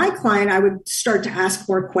she were my client, I would start to ask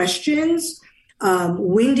more questions.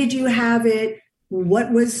 When did you have it?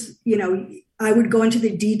 What was, I would go into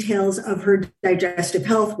the details of her digestive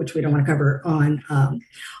health, which we don't want to cover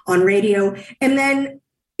on radio. And then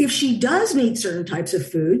if she does need certain types of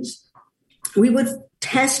foods, we would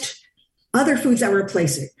test other foods that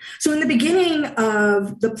replace it. So in the beginning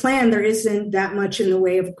of the plan, there isn't that much in the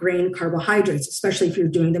way of grain carbohydrates, especially if you're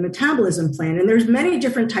doing the metabolism plan. And there's many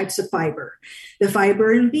different types of fiber. The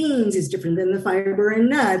fiber in beans is different than the fiber in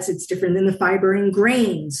nuts. It's different than the fiber in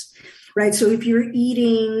grains, right? So if you're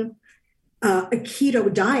eating a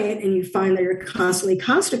keto diet and you find that you're constantly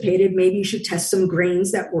constipated, maybe you should test some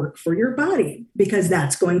grains that work for your body because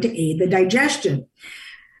that's going to aid the digestion.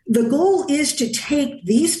 The goal is to take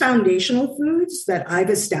these foundational foods that I've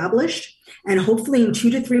established, and hopefully in 2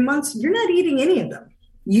 to 3 months, you're not eating any of them.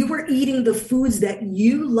 You are eating the foods that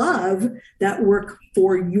you love that work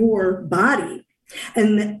for your body.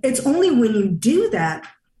 And it's only when you do that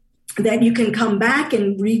that you can come back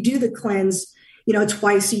and redo the cleanse,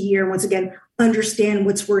 twice a year. Once again, understand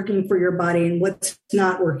what's working for your body and what's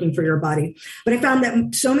not working for your body. But I found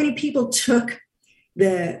that so many people took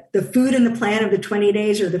the food in the plan of the 20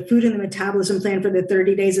 days or the food in the metabolism plan for the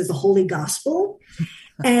 30 days as the holy gospel.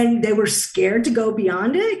 And they were scared to go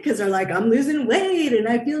beyond it because they're like, I'm losing weight and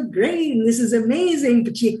I feel great and this is amazing.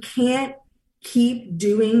 But you can't keep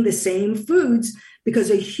doing the same foods because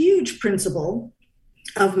a huge principle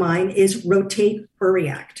of mine is rotate or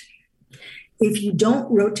react. If you don't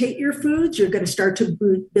rotate your foods, you're going to start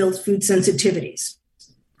to build food sensitivities.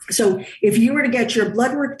 So if you were to get your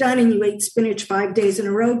blood work done and you ate spinach 5 days in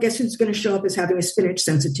a row, guess who's going to show up as having a spinach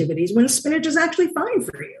sensitivities when spinach is actually fine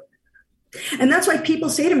for you? And that's why people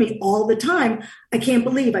say to me all the time, I can't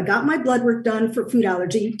believe I got my blood work done for food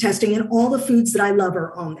allergy testing and all the foods that I love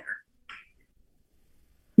are on there.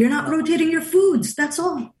 You're not rotating your foods. That's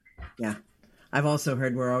all. Yeah. I've also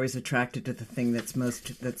heard we're always attracted to the thing that's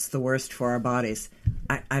the worst for our bodies.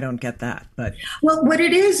 I don't get that, but well, what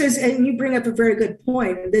it is, and you bring up a very good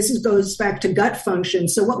point. This goes back to gut function.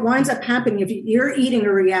 So what winds up happening if you're eating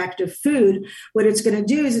a reactive food, what it's going to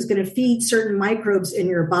do is it's going to feed certain microbes in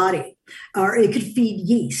your body, or it could feed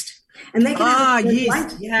yeast, and they can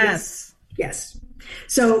yeast. Yes.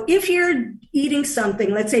 So if you're eating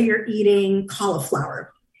something, let's say you're eating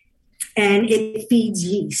cauliflower, and it feeds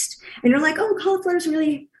yeast. And you're like, oh, cauliflower is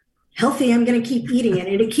really healthy. I'm going to keep eating it.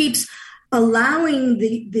 And it keeps allowing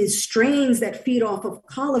the strains that feed off of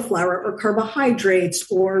cauliflower or carbohydrates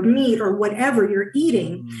or meat or whatever you're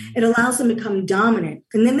eating, it allows them to become dominant.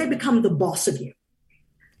 And then they become the boss of you,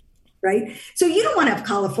 right? So you don't want to have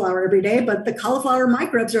cauliflower every day, but the cauliflower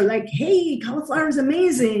microbes are like, hey, cauliflower is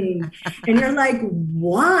amazing. And you're like,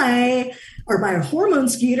 why are my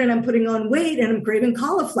hormones skewed and I'm putting on weight and I'm craving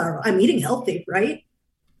cauliflower? I'm eating healthy, right?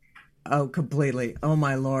 Oh, completely. Oh,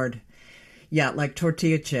 my Lord. Yeah, like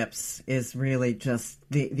tortilla chips is really just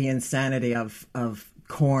the insanity of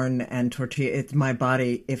corn and tortilla. It's my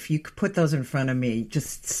body. If you put those in front of me,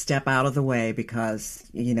 just step out of the way because,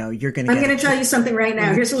 you're going to I'm going to tell you something right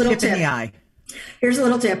now. Here's a little tip. In the eye. Here's a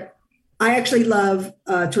little tip. I actually love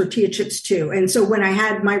tortilla chips too. And so when I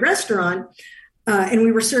had my restaurant and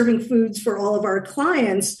we were serving foods for all of our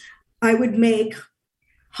clients, I would make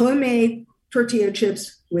homemade tortilla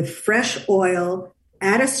chips with fresh oil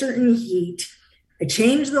at a certain heat. I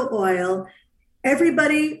changed the oil.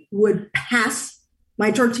 Everybody would pass my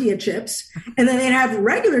tortilla chips, and then they'd have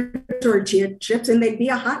regular tortilla chips, and they'd be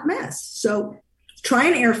a hot mess. So try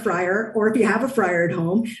an air fryer, or if you have a fryer at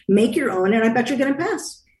home, make your own, and I bet you're going to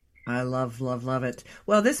pass. I love it.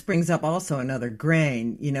 Well, this brings up also another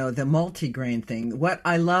grain, the multi-grain thing. What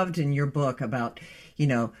I loved in your book about,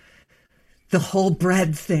 the whole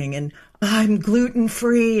bread thing, and I'm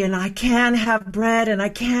gluten-free and I can have bread and I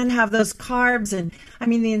can have those carbs. And I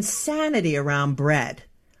mean, the insanity around bread,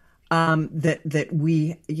 that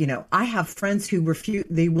we, I have friends who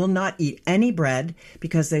they will not eat any bread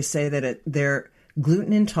because they say that they're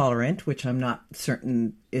gluten intolerant, which I'm not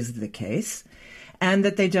certain is the case, and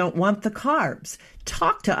that they don't want the carbs.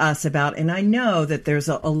 Talk to us about, and I know that there's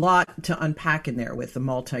a lot to unpack in there with the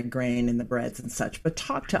multi-grain and the breads and such, but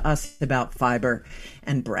talk to us about fiber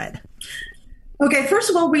and bread. Okay,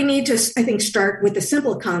 first of all, we need to, I think, start with the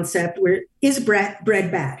simple concept where is bread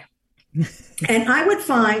bad? And I would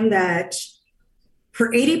find that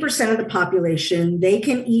for 80% of the population, they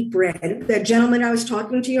can eat bread. That gentleman I was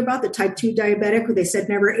talking to you about, the type 2 diabetic who they said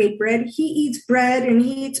never ate bread, he eats bread and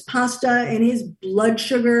he eats pasta and his blood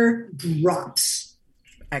sugar drops.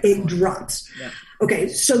 Excellent. It drops. Yeah. Okay,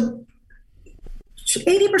 so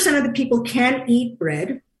 80% of the people can eat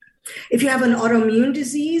bread. If you have an autoimmune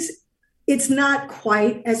disease, it's not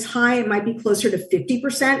quite as high. It might be closer to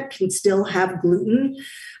 50% can still have gluten.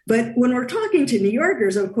 But when we're talking to New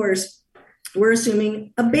Yorkers, of course, we're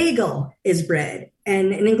assuming a bagel is bread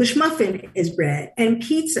and an English muffin is bread and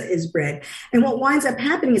pizza is bread. And what winds up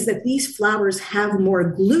happening is that these flours have more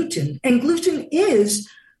gluten, and gluten is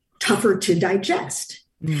tougher to digest.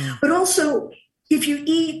 Yeah. But also, if you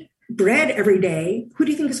eat bread every day, who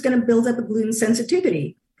do you think is going to build up a gluten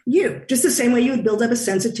sensitivity? You, just the same way you would build up a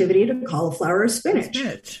sensitivity to cauliflower or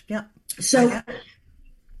spinach. Yeah. So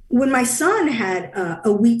when my son had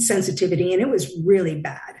a wheat sensitivity, and it was really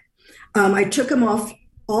bad, I took him off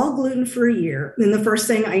all gluten for a year. And the first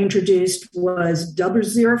thing I introduced was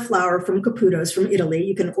 00 flour from Caputo's from Italy.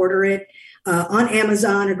 You can order it on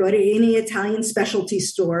Amazon or go to any Italian specialty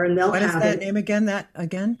store and they'll have it. What is that name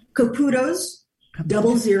again? Caputo's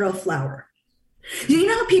 00 flour. You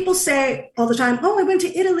know how people say all the time, oh, I went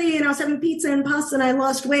to Italy and I was having pizza and pasta and I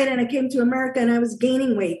lost weight and I came to America and I was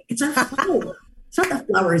gaining weight. It's our flour. It's not that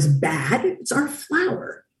flour is bad. It's our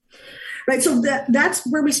flour. Right. So that's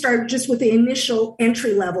where we start, just with the initial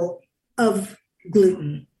entry level of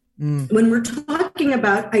gluten. When we're talking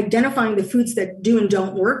about identifying the foods that do and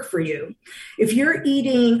don't work for you, if you're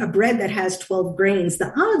eating a bread that has 12 grains,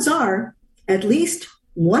 the odds are at least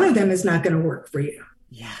one of them is not going to work for you.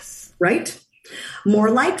 Yes. Right.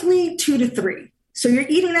 More likely 2 to 3. So you're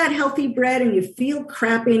eating that healthy bread and you feel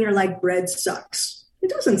crappy and you're like, bread sucks.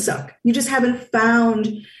 It doesn't suck. You just haven't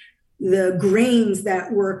found the grains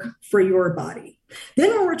that work for your body. Then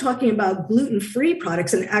when we're talking about gluten-free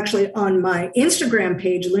products, and actually on my Instagram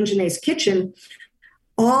page, Lyn-Genet's Kitchen,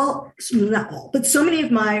 not all, but so many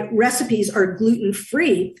of my recipes are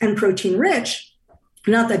gluten-free and protein-rich.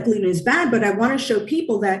 Not that gluten is bad, but I want to show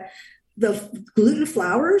people that the gluten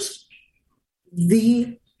flours,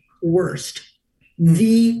 the worst.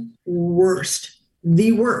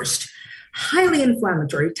 Highly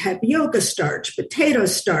inflammatory, tapioca starch, potato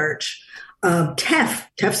starch, teff.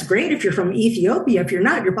 Teff's great if you're from Ethiopia. If you're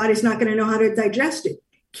not, your body's not going to know how to digest it.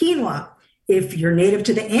 Quinoa. If you're native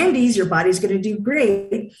to the Andes, your body's going to do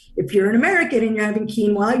great. If you're an American and you're having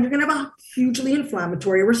quinoa, you're going to have a hugely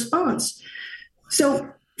inflammatory response.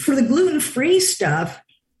 So for the gluten-free stuff,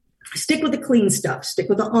 stick with the clean stuff. Stick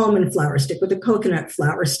with the almond flour. Stick with the coconut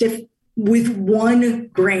flour. Stick with one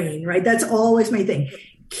grain, right? That's always my thing.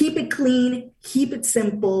 Keep it clean, keep it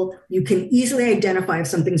simple. You can easily identify if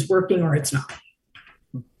something's working or it's not.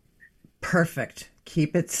 Perfect.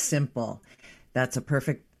 Keep it simple. That's a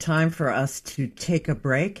perfect time for us to take a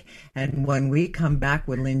break. And when we come back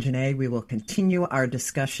with Lyn-Genet, we will continue our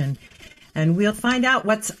discussion and we'll find out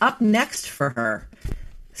what's up next for her.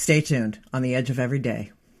 Stay tuned on The Edge of Every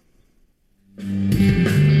Day.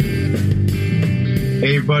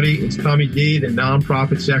 Hey everybody, it's Tommy D, the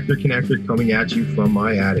nonprofit sector connector, coming at you from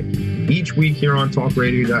my attic. Each week here on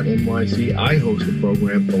talkradio.nyc, I host the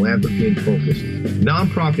program Philanthropy in Focus.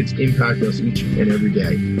 Nonprofits impact us each and every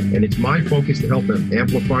day, and it's my focus to help them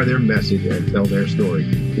amplify their message and tell their story.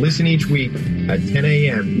 Listen each week at 10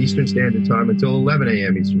 a.m. Eastern Standard Time until 11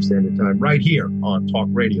 a.m. Eastern Standard Time, right here on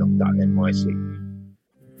talkradio.nyc.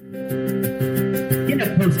 In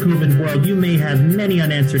a post-COVID world, you may have many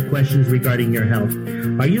unanswered questions regarding your health.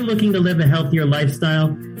 Are you looking to live a healthier lifestyle?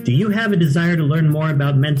 Do you have a desire to learn more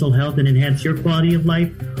about mental health and enhance your quality of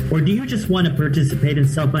life? Or do you just want to participate in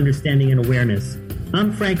self-understanding and awareness?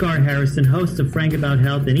 I'm Frank R. Harrison, host of Frank About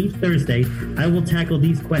Health, and each Thursday, I will tackle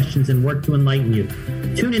these questions and work to enlighten you.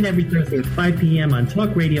 Tune in every Thursday at 5 p.m. on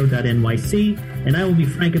talkradio.nyc, and I will be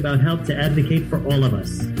frank about health to advocate for all of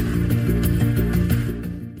us.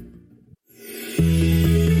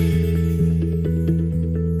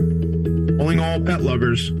 All pet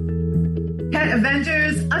lovers. Pet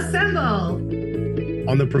Avengers, assemble!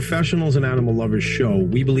 On the Professionals and Animal Lovers show,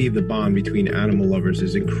 we believe the bond between animal lovers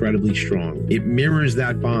is incredibly strong. It mirrors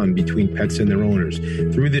that bond between pets and their owners.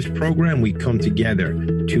 Through this program, we come together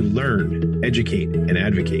to learn, educate, and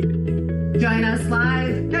advocate. Join us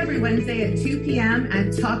live every Wednesday at 2 p.m.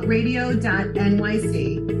 at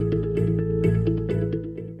talkradio.nyc.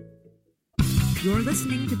 You're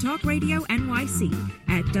listening to Talk Radio NYC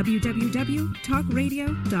at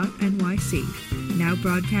www.talkradio.nyc. Now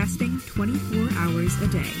broadcasting 24 hours a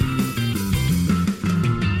day.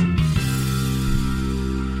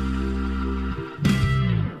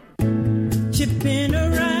 Chipping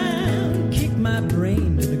around, kick my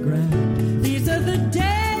brain to the ground. These are the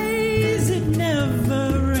days it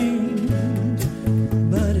never rained,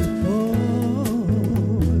 but it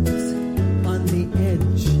pours on the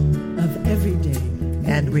edge of every day.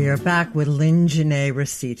 And we are back with Lyn-Genet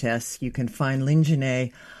Recitas. You can find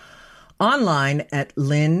Lyn-Genet online at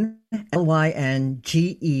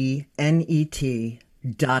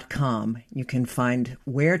Lyn-Genet.com. You can find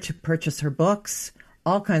where to purchase her books,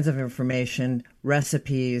 all kinds of information,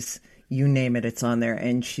 recipes, you name it, it's on there.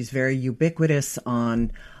 And she's very ubiquitous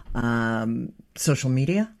on social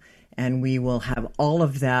media. And we will have all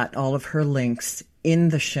of that, all of her links in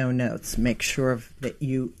the show notes. Make sure that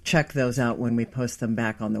you check those out when we post them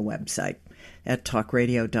back on the website at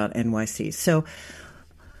talkradio.nyc. So,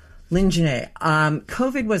 Lyn-Genet,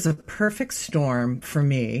 COVID was a perfect storm for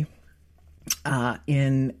me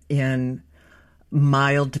in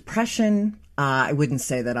mild depression. I wouldn't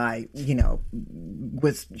say that I,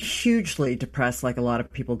 was hugely depressed like a lot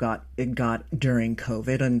of people got during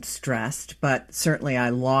COVID and stressed, but certainly I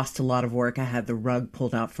lost a lot of work. I had the rug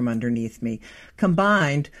pulled out from underneath me,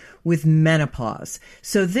 combined with menopause.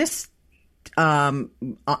 So this,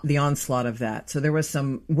 the onslaught of that. So there was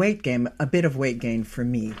some weight gain, a bit of weight gain for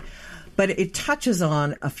me, but it touches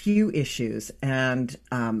on a few issues and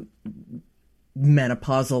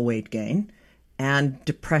menopausal weight gain and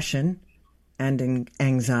depression and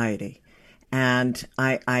anxiety. And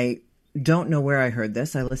I don't know where I heard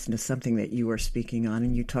this. I listened to something that you were speaking on,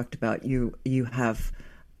 and you talked about you have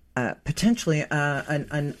potentially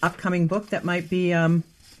an upcoming book that might be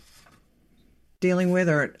dealing with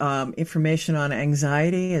or information on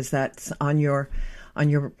anxiety. Is that on your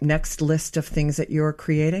next list of things that you're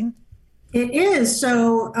creating? It is.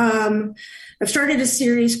 So I've started a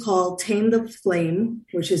series called Tame the Flame,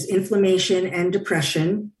 which is inflammation and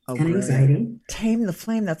depression and anxiety. Tame the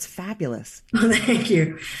Flame. That's fabulous. Oh, thank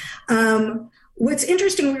you. What's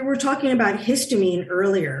interesting, we were talking about histamine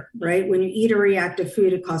earlier, right? When you eat a reactive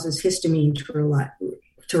food, it causes histamine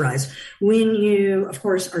to rise. When you, of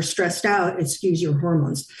course, are stressed out, it skews your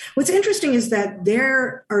hormones. What's interesting is that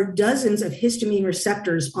there are dozens of histamine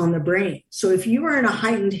receptors on the brain. So if you are in a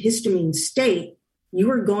heightened histamine state, you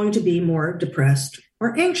are going to be more depressed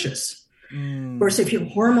or anxious. Of course, if your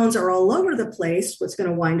hormones are all over the place, what's going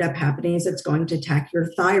to wind up happening is it's going to attack your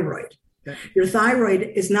thyroid. Your thyroid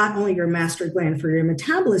is not only your master gland for your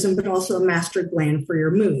metabolism, but also a master gland for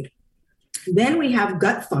your mood. Then we have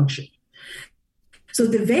gut function. So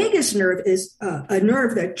the vagus nerve is a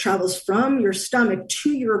nerve that travels from your stomach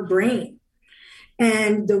to your brain.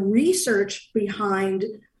 And the research behind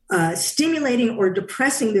stimulating or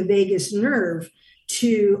depressing the vagus nerve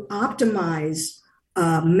to optimize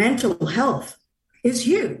mental health is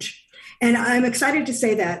huge. And I'm excited to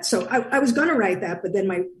say that. So I was going to write that, but then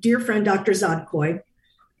my dear friend, Dr. Zadkoy,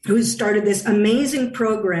 who started this amazing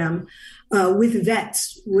program with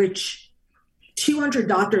vets, which 200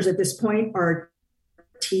 doctors at this point are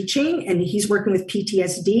teaching, and he's working with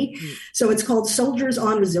PTSD. So it's called Soldiers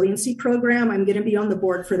on Resiliency Program. I'm going to be on the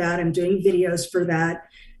board for that. I'm doing videos for that.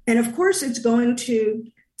 And of course, it's going to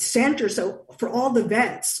center. So for all the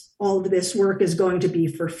vets, all of this work is going to be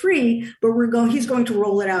for free, but he's going to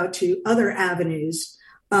roll it out to other avenues,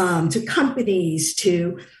 to companies,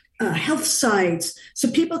 to health sites,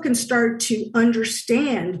 so people can start to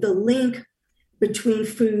understand the link between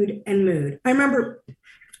food and mood. I remember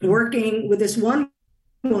working with this one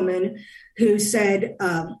woman who said,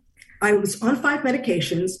 I was on 5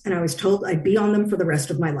 medications and I was told I'd be on them for the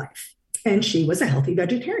rest of my life. And she was a healthy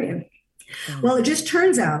vegetarian. Well, it just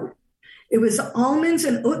turns out it was almonds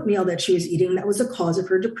and oatmeal that she was eating that was the cause of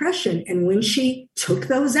her depression. And when she took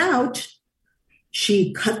those out,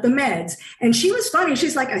 she cut the meds. And she was funny.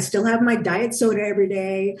 She's like, I still have my diet soda every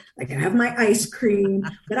day. I can have my ice cream,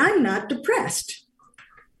 but I'm not depressed.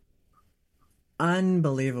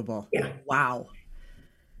 Unbelievable. Yeah. Wow.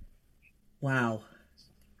 Well,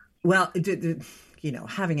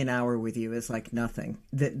 having an hour with you is like nothing.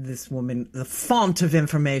 This woman, the font of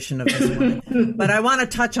information of this woman. But I want to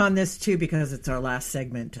touch on this too, because it's our last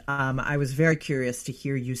segment. I was very curious to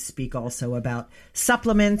hear you speak also about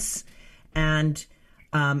supplements and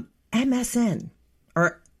MSN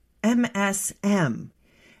or MSM.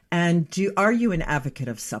 And are you an advocate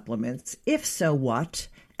of supplements? If so, what?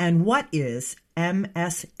 And what is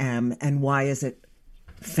MSM and why is it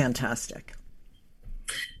fantastic?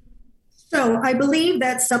 So I believe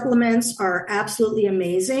that supplements are absolutely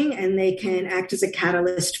amazing and they can act as a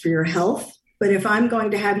catalyst for your health. But if I'm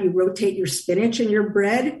going to have you rotate your spinach in your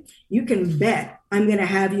bread, you can bet I'm going to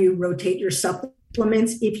have you rotate your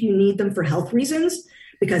supplements if you need them for health reasons,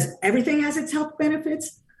 because everything has its health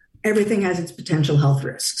benefits. Everything has its potential health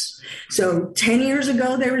risks. So 10 years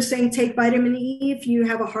ago, they were saying take vitamin E if you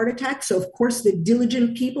have a heart attack. So of course, the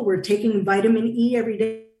diligent people were taking vitamin E every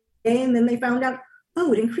day. And then they found out,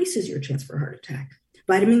 it increases your chance for a heart attack.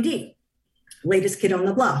 Vitamin D, latest kid on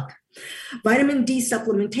the block. Vitamin D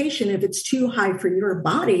supplementation, if it's too high for your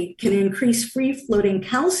body, can increase free-floating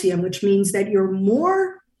calcium, which means that you're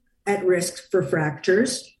more at risk for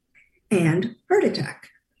fractures and heart attack.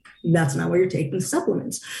 That's not why you're taking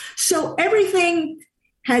supplements. So everything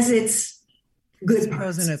has its good parts.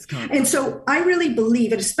 Pros and its cons. And so I really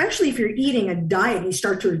believe, and especially if you're eating a diet and you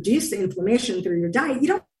start to reduce the inflammation through your diet, you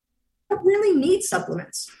don't really need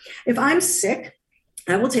supplements. If I'm sick,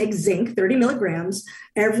 I will take zinc, 30 milligrams,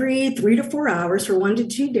 every 3 to 4 hours for 1 to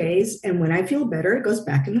 2 days. And when I feel better, it goes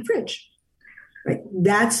back in the fridge. Right?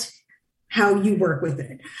 That's how you work with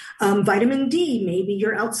it. Vitamin D, maybe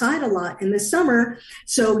you're outside a lot in the summer,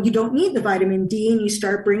 so you don't need the vitamin D and you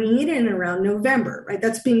start bringing it in around November, right?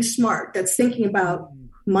 That's being smart. That's thinking about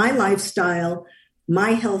my lifestyle,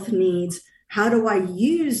 my health needs. How do I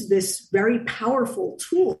use this very powerful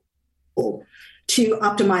tool to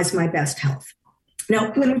optimize my best health?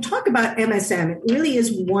 Now, when we talk about MSM, it really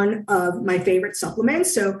is one of my favorite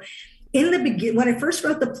supplements. So in the beginning, when I first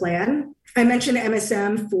wrote the plan, I mentioned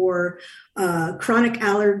MSM for chronic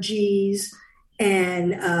allergies,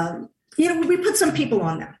 and we put some people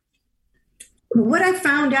on them. What I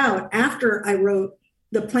found out after I wrote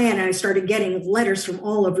the plan and I started getting letters from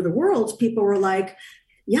all over the world, people were like,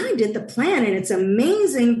 yeah, I did the plan and it's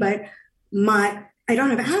amazing, but I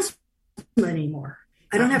don't have asthma anymore.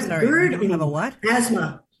 I don't have GERD anymore. Have a what?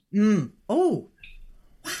 Asthma. Oh,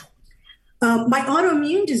 wow. My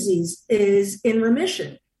autoimmune disease is in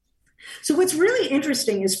remission. So what's really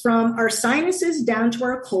interesting is from our sinuses down to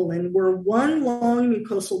our colon, we're one long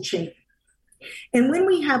mucosal chain. And when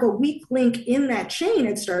we have a weak link in that chain,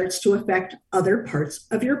 it starts to affect other parts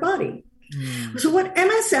of your body. So what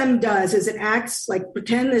MSM does is it acts like,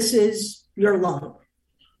 pretend this is your lung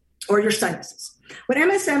or your sinuses. What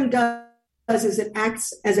MSM does is it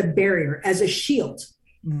acts as a barrier, as a shield.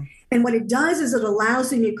 And what it does is it allows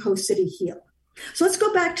the mucosa to heal. So let's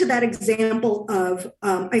go back to that example of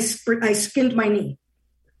I skinned my knee.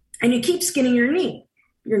 And you keep skinning your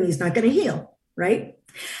knee's not going to heal, right?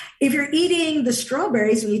 If you're eating the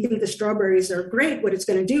strawberries and you think the strawberries are great, what it's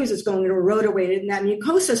going to do is it's going to erode away in that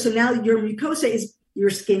mucosa. So now your mucosa is your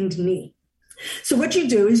skinned knee. So what you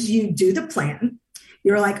do is you do the plan.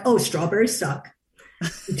 You're like, strawberries suck.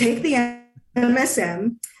 You take the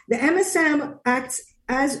MSM. The MSM acts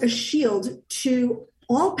as a shield to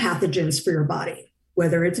all pathogens for your body,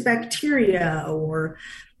 whether it's bacteria or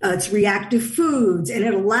It's reactive foods, and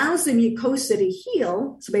it allows the mucosa to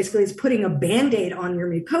heal. So basically, it's putting a Band-Aid on your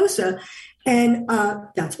mucosa, and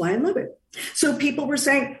that's why I love it. So people were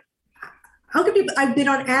saying, how could people, I've been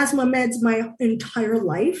on asthma meds my entire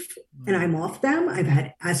life, and I'm off them. I've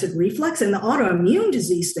had acid reflux, and the autoimmune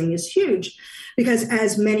disease thing is huge because,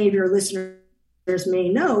 as many of your listeners may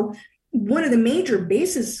know, one of the major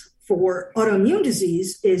bases for autoimmune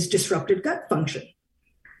disease is disrupted gut function.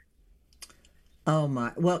 Oh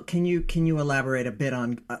my! Well, can you elaborate a bit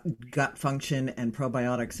on gut function and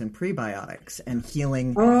probiotics and prebiotics and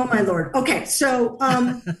healing? Oh my Lord! Okay, so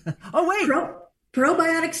oh wait,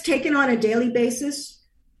 probiotics taken on a daily basis,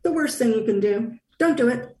 the worst thing you can do. Don't do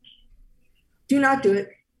it. Do not do it.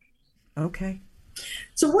 Okay.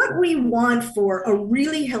 So what we want for a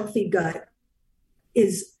really healthy gut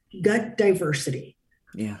is gut diversity.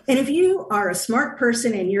 Yeah. And if you are a smart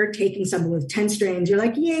person and you're taking something with 10 strains, you're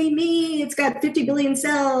like, yay, me, it's got 50 billion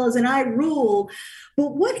cells and I rule.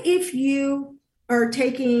 But what if you are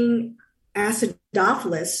taking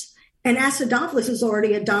acidophilus and acidophilus is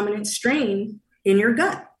already a dominant strain in your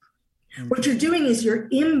gut? Mm-hmm. What you're doing is you're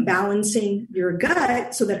imbalancing your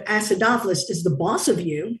gut so that acidophilus is the boss of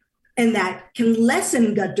you, and that can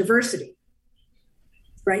lessen gut diversity,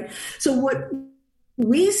 right? So what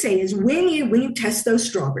we say is when you test those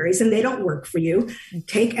strawberries and they don't work for you,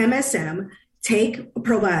 take MSM, take a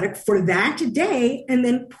probiotic for that day, and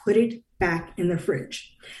then put it back in the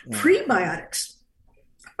fridge. Yeah. Prebiotics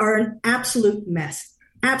are an absolute mess.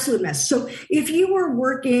 So if you were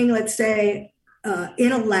working, let's say,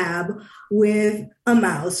 in a lab with a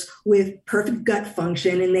mouse with perfect gut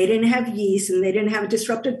function, and they didn't have yeast, and they didn't have a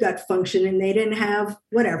disrupted gut function, and they didn't have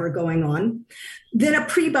whatever going on, then a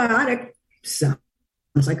prebiotic sounds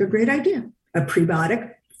like a great idea. A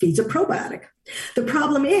prebiotic feeds a probiotic. The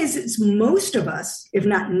problem is most of us, if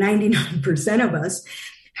not 99% of us,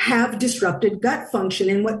 have disrupted gut function.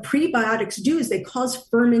 And what prebiotics do is they cause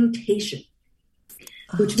fermentation,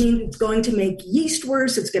 which means it's going to make yeast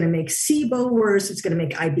worse. It's going to make SIBO worse. It's going to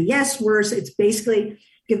make IBS worse. It's basically,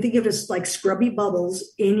 you can think of it as like scrubby bubbles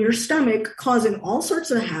in your stomach, causing all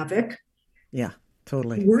sorts of havoc. Yeah,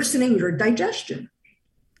 totally. Worsening your digestion.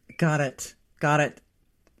 Got it.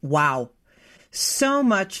 Wow. So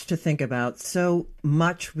much to think about, so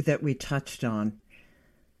much that we touched on.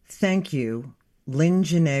 Thank you,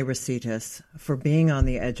 Lyn-Genet Recitas, for being on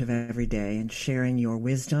the edge of every day and sharing your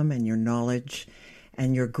wisdom and your knowledge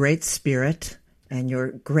and your great spirit and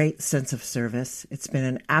your great sense of service. It's been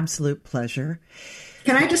an absolute pleasure.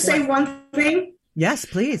 Can I just say one thing? Yes,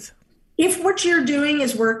 please. If what you're doing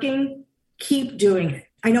is working, keep doing it.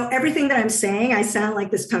 I know everything that I'm saying, I sound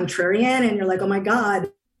like this contrarian, and you're like, oh my God,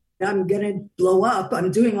 I'm going to blow up.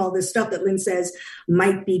 I'm doing all this stuff that Lynn says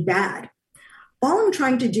might be bad. All I'm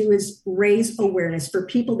trying to do is raise awareness for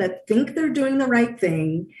people that think they're doing the right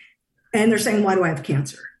thing, and they're saying, why do I have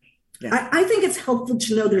cancer? Yeah. I think it's helpful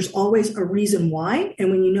to know there's always a reason why,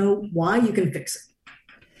 and when you know why, you can fix it.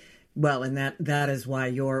 Well, and that is why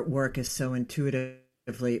your work is so intuitive.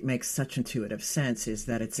 It makes such intuitive sense, is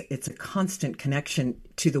that it's a constant connection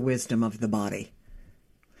to the wisdom of the body,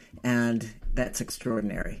 and that's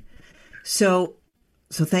extraordinary. So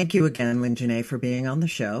thank you again, Lyn-Genet, for being on the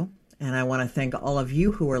show, and I want to thank all of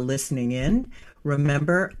you who are listening in.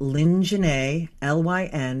 Remember, Lyn-Genet,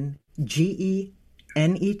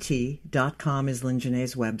 Lyngenet.com is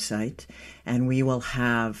Lyn-Genet's website, and we will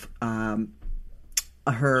have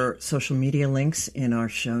her social media links in our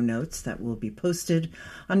show notes that will be posted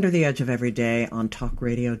under the edge of every day on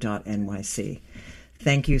talkradio.nyc.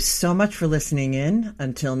 Thank you so much for listening in.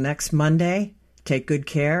 Until next Monday, take good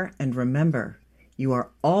care, and remember, you are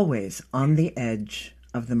always on the edge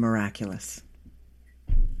of the miraculous.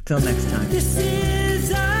 Till next time. This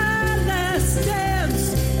is our last dance.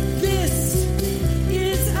 This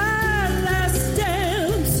is our last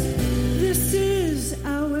dance. This is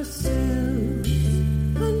ourselves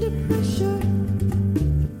under pressure.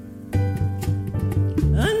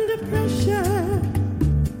 Under pressure.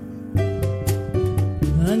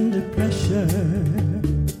 Under pressure.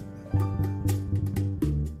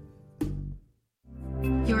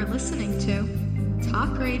 You're listening to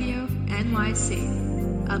Talk Radio NYC.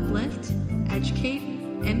 Uplift, educate,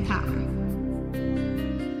 empower.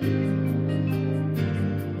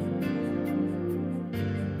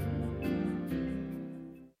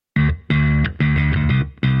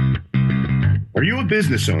 Are you a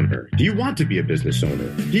business owner? Do you want to be a business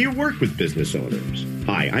owner? Do you work with business owners?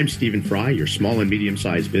 Hi, I'm Stephen Fry, your small and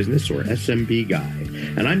medium-sized business or SMB guy,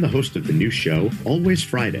 and I'm the host of the new show, Always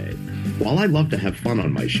Friday. While I love to have fun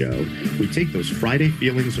on my show, we take those Friday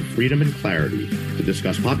feelings of freedom and clarity to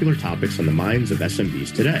discuss popular topics on the minds of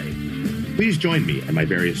SMBs today. Please join me and my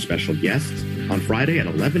various special guests on Friday at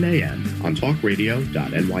 11 a.m. on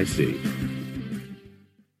talkradio.nyc.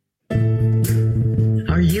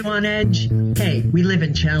 Are you on edge? Hey, we live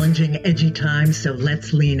in challenging, edgy times, so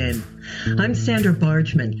let's lean in. I'm Sandra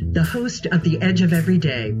Bargman, the host of The Edge of Every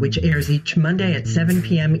Day, which airs each Monday at 7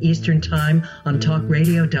 p.m. Eastern Time on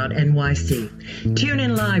talkradio.nyc. Tune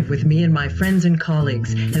in live with me and my friends and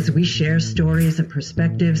colleagues as we share stories and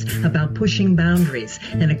perspectives about pushing boundaries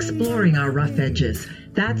and exploring our rough edges.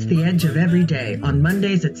 That's The Edge of Every Day on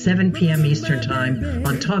Mondays at 7 p.m. Eastern Time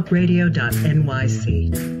on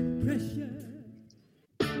talkradio.nyc.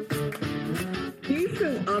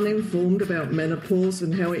 Uninformed about menopause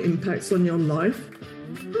and how it impacts on your life?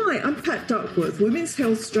 Hi, I'm Pat Duckworth, women's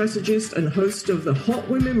health strategist and host of the Hot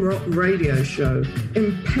Women Rock radio show,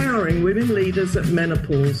 empowering women leaders at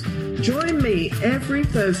menopause. Join me every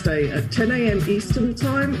Thursday at 10 a.m. Eastern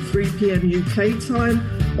Time, 3 p.m. UK time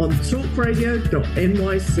on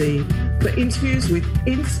talkradio.nyc for interviews with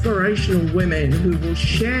inspirational women who will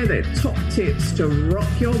share their top tips to rock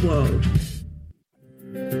your world.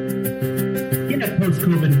 In a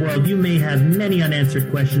post-COVID world, you may have many unanswered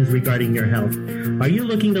questions regarding your health. Are you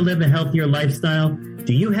looking to live a healthier lifestyle?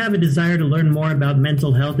 Do you have a desire to learn more about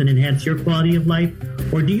mental health and enhance your quality of life?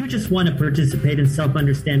 Or do you just want to participate in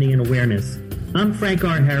self-understanding and awareness? I'm Frank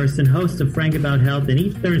R. Harrison, host of Frank About Health, and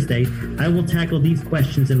each Thursday, I will tackle these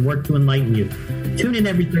questions and work to enlighten you. Tune in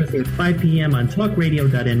every Thursday at 5 p.m. on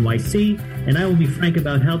talkradio.nyc, and I will be frank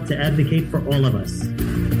about health to advocate for all of us.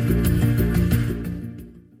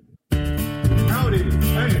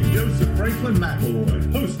 Franklin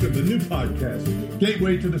McElroy, host of the new podcast,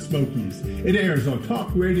 Gateway to the Smokies. It airs on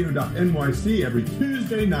talkradio.nyc every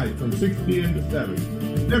Tuesday night from 6 p.m. to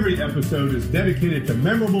 7. Every episode is dedicated to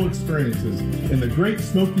memorable experiences in the Great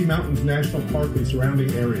Smoky Mountains National Park and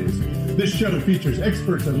surrounding areas. This show features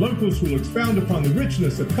experts and locals who will expound upon the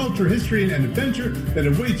richness of culture, history, and adventure that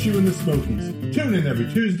awaits you in the Smokies. Tune in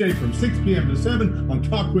every Tuesday from 6 p.m. to 7 on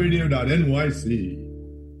talkradio.nyc.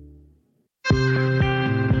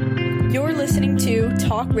 You're listening to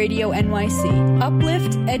Talk Radio NYC.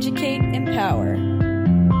 Uplift, educate, empower.